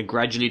then it's going to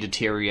gradually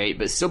deteriorate,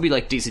 but still be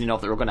like decent enough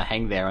that we're going to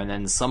hang there, and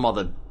then some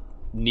other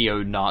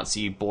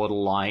neo-Nazi,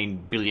 borderline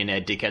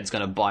billionaire dickhead's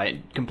going to buy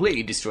it,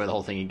 completely destroy the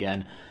whole thing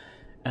again,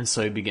 and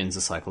so begins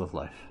the cycle of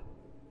life.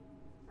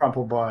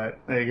 Crumple by it.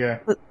 There you go.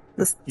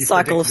 The You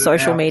cycle of predicted it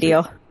social now.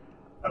 media.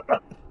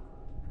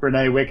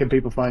 Renee, where can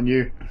people find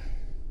you?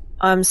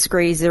 I'm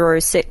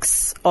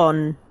Scree06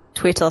 on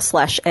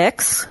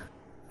Twitter/X,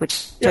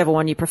 whichever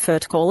one you prefer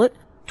to call it.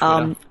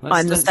 I'm the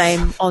Let's-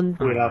 same on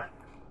Twitter.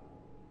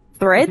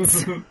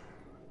 Threads.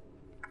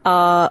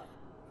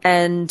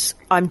 And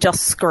I'm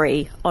just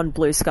Scree on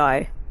Blue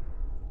Sky.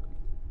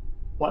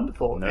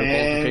 Wonderful. No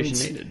And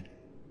qualification needed.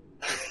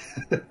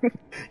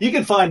 you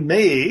can find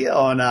me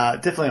on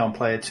definitely on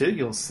Player 2.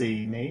 You'll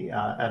see me,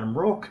 Adam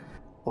Rourke,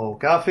 or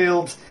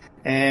Garfield,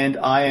 and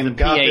I am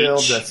Garfield.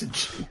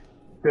 PH.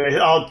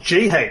 That's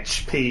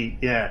GHP.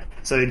 Yeah.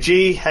 So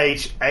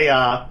GHARPHIELD.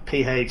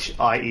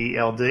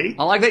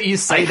 I like that you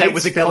say I that hate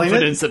with the spelling it.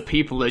 confidence that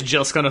people are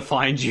just going to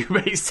find you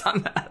based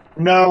on that.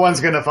 No one's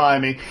going to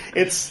find me.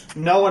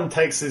 No one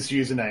takes this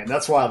username.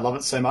 That's why I love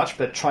it so much.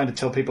 But trying to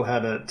tell people how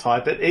to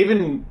type it,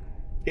 even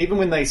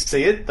when they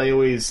see it, they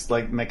always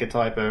like make a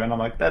typo, and I'm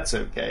like, that's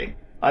okay.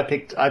 I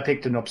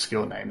picked an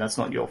obscure name. That's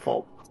not your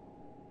fault.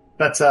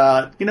 But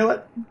you know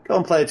what? Go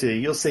on Player 2.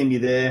 You'll see me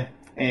there,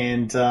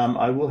 and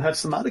I will have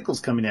some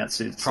articles coming out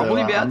soon.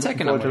 Probably so, about I'm looking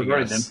Tekken, forward I'm to gonna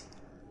reading guess. them.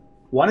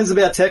 One is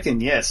about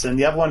Tekken, yes, and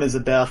the other one is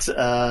about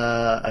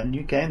a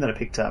new game that I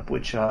picked up,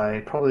 which I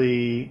could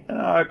probably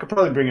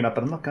bring it up,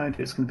 but I'm not going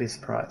to. It's going to be a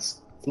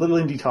surprise. It's a little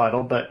indie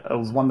title, but it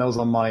was one that was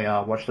on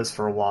my watch list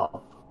for a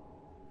while.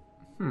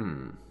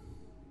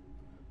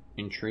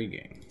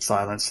 Intriguing.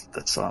 Silence.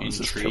 That silence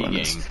is killing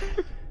us.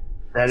 Intriguing.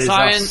 That is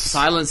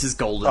Silence is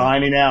golden.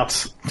 signing out.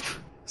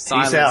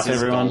 Silence out,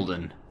 is everyone.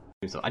 golden.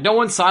 I don't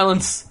want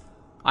silence.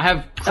 I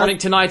have chronic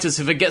tinnitus.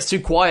 If it gets too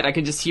quiet, I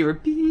can just hear a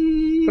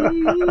beep.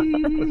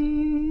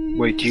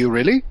 Wait, do you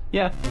really?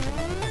 Yeah.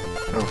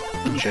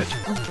 Oh, shit.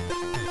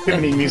 Too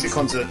many music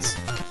concerts.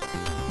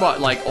 What,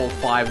 like all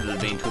 5 that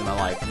have been to in my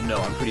life? No,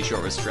 I'm pretty sure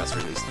it was stress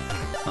released.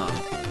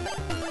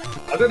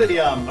 I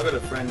got a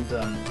friend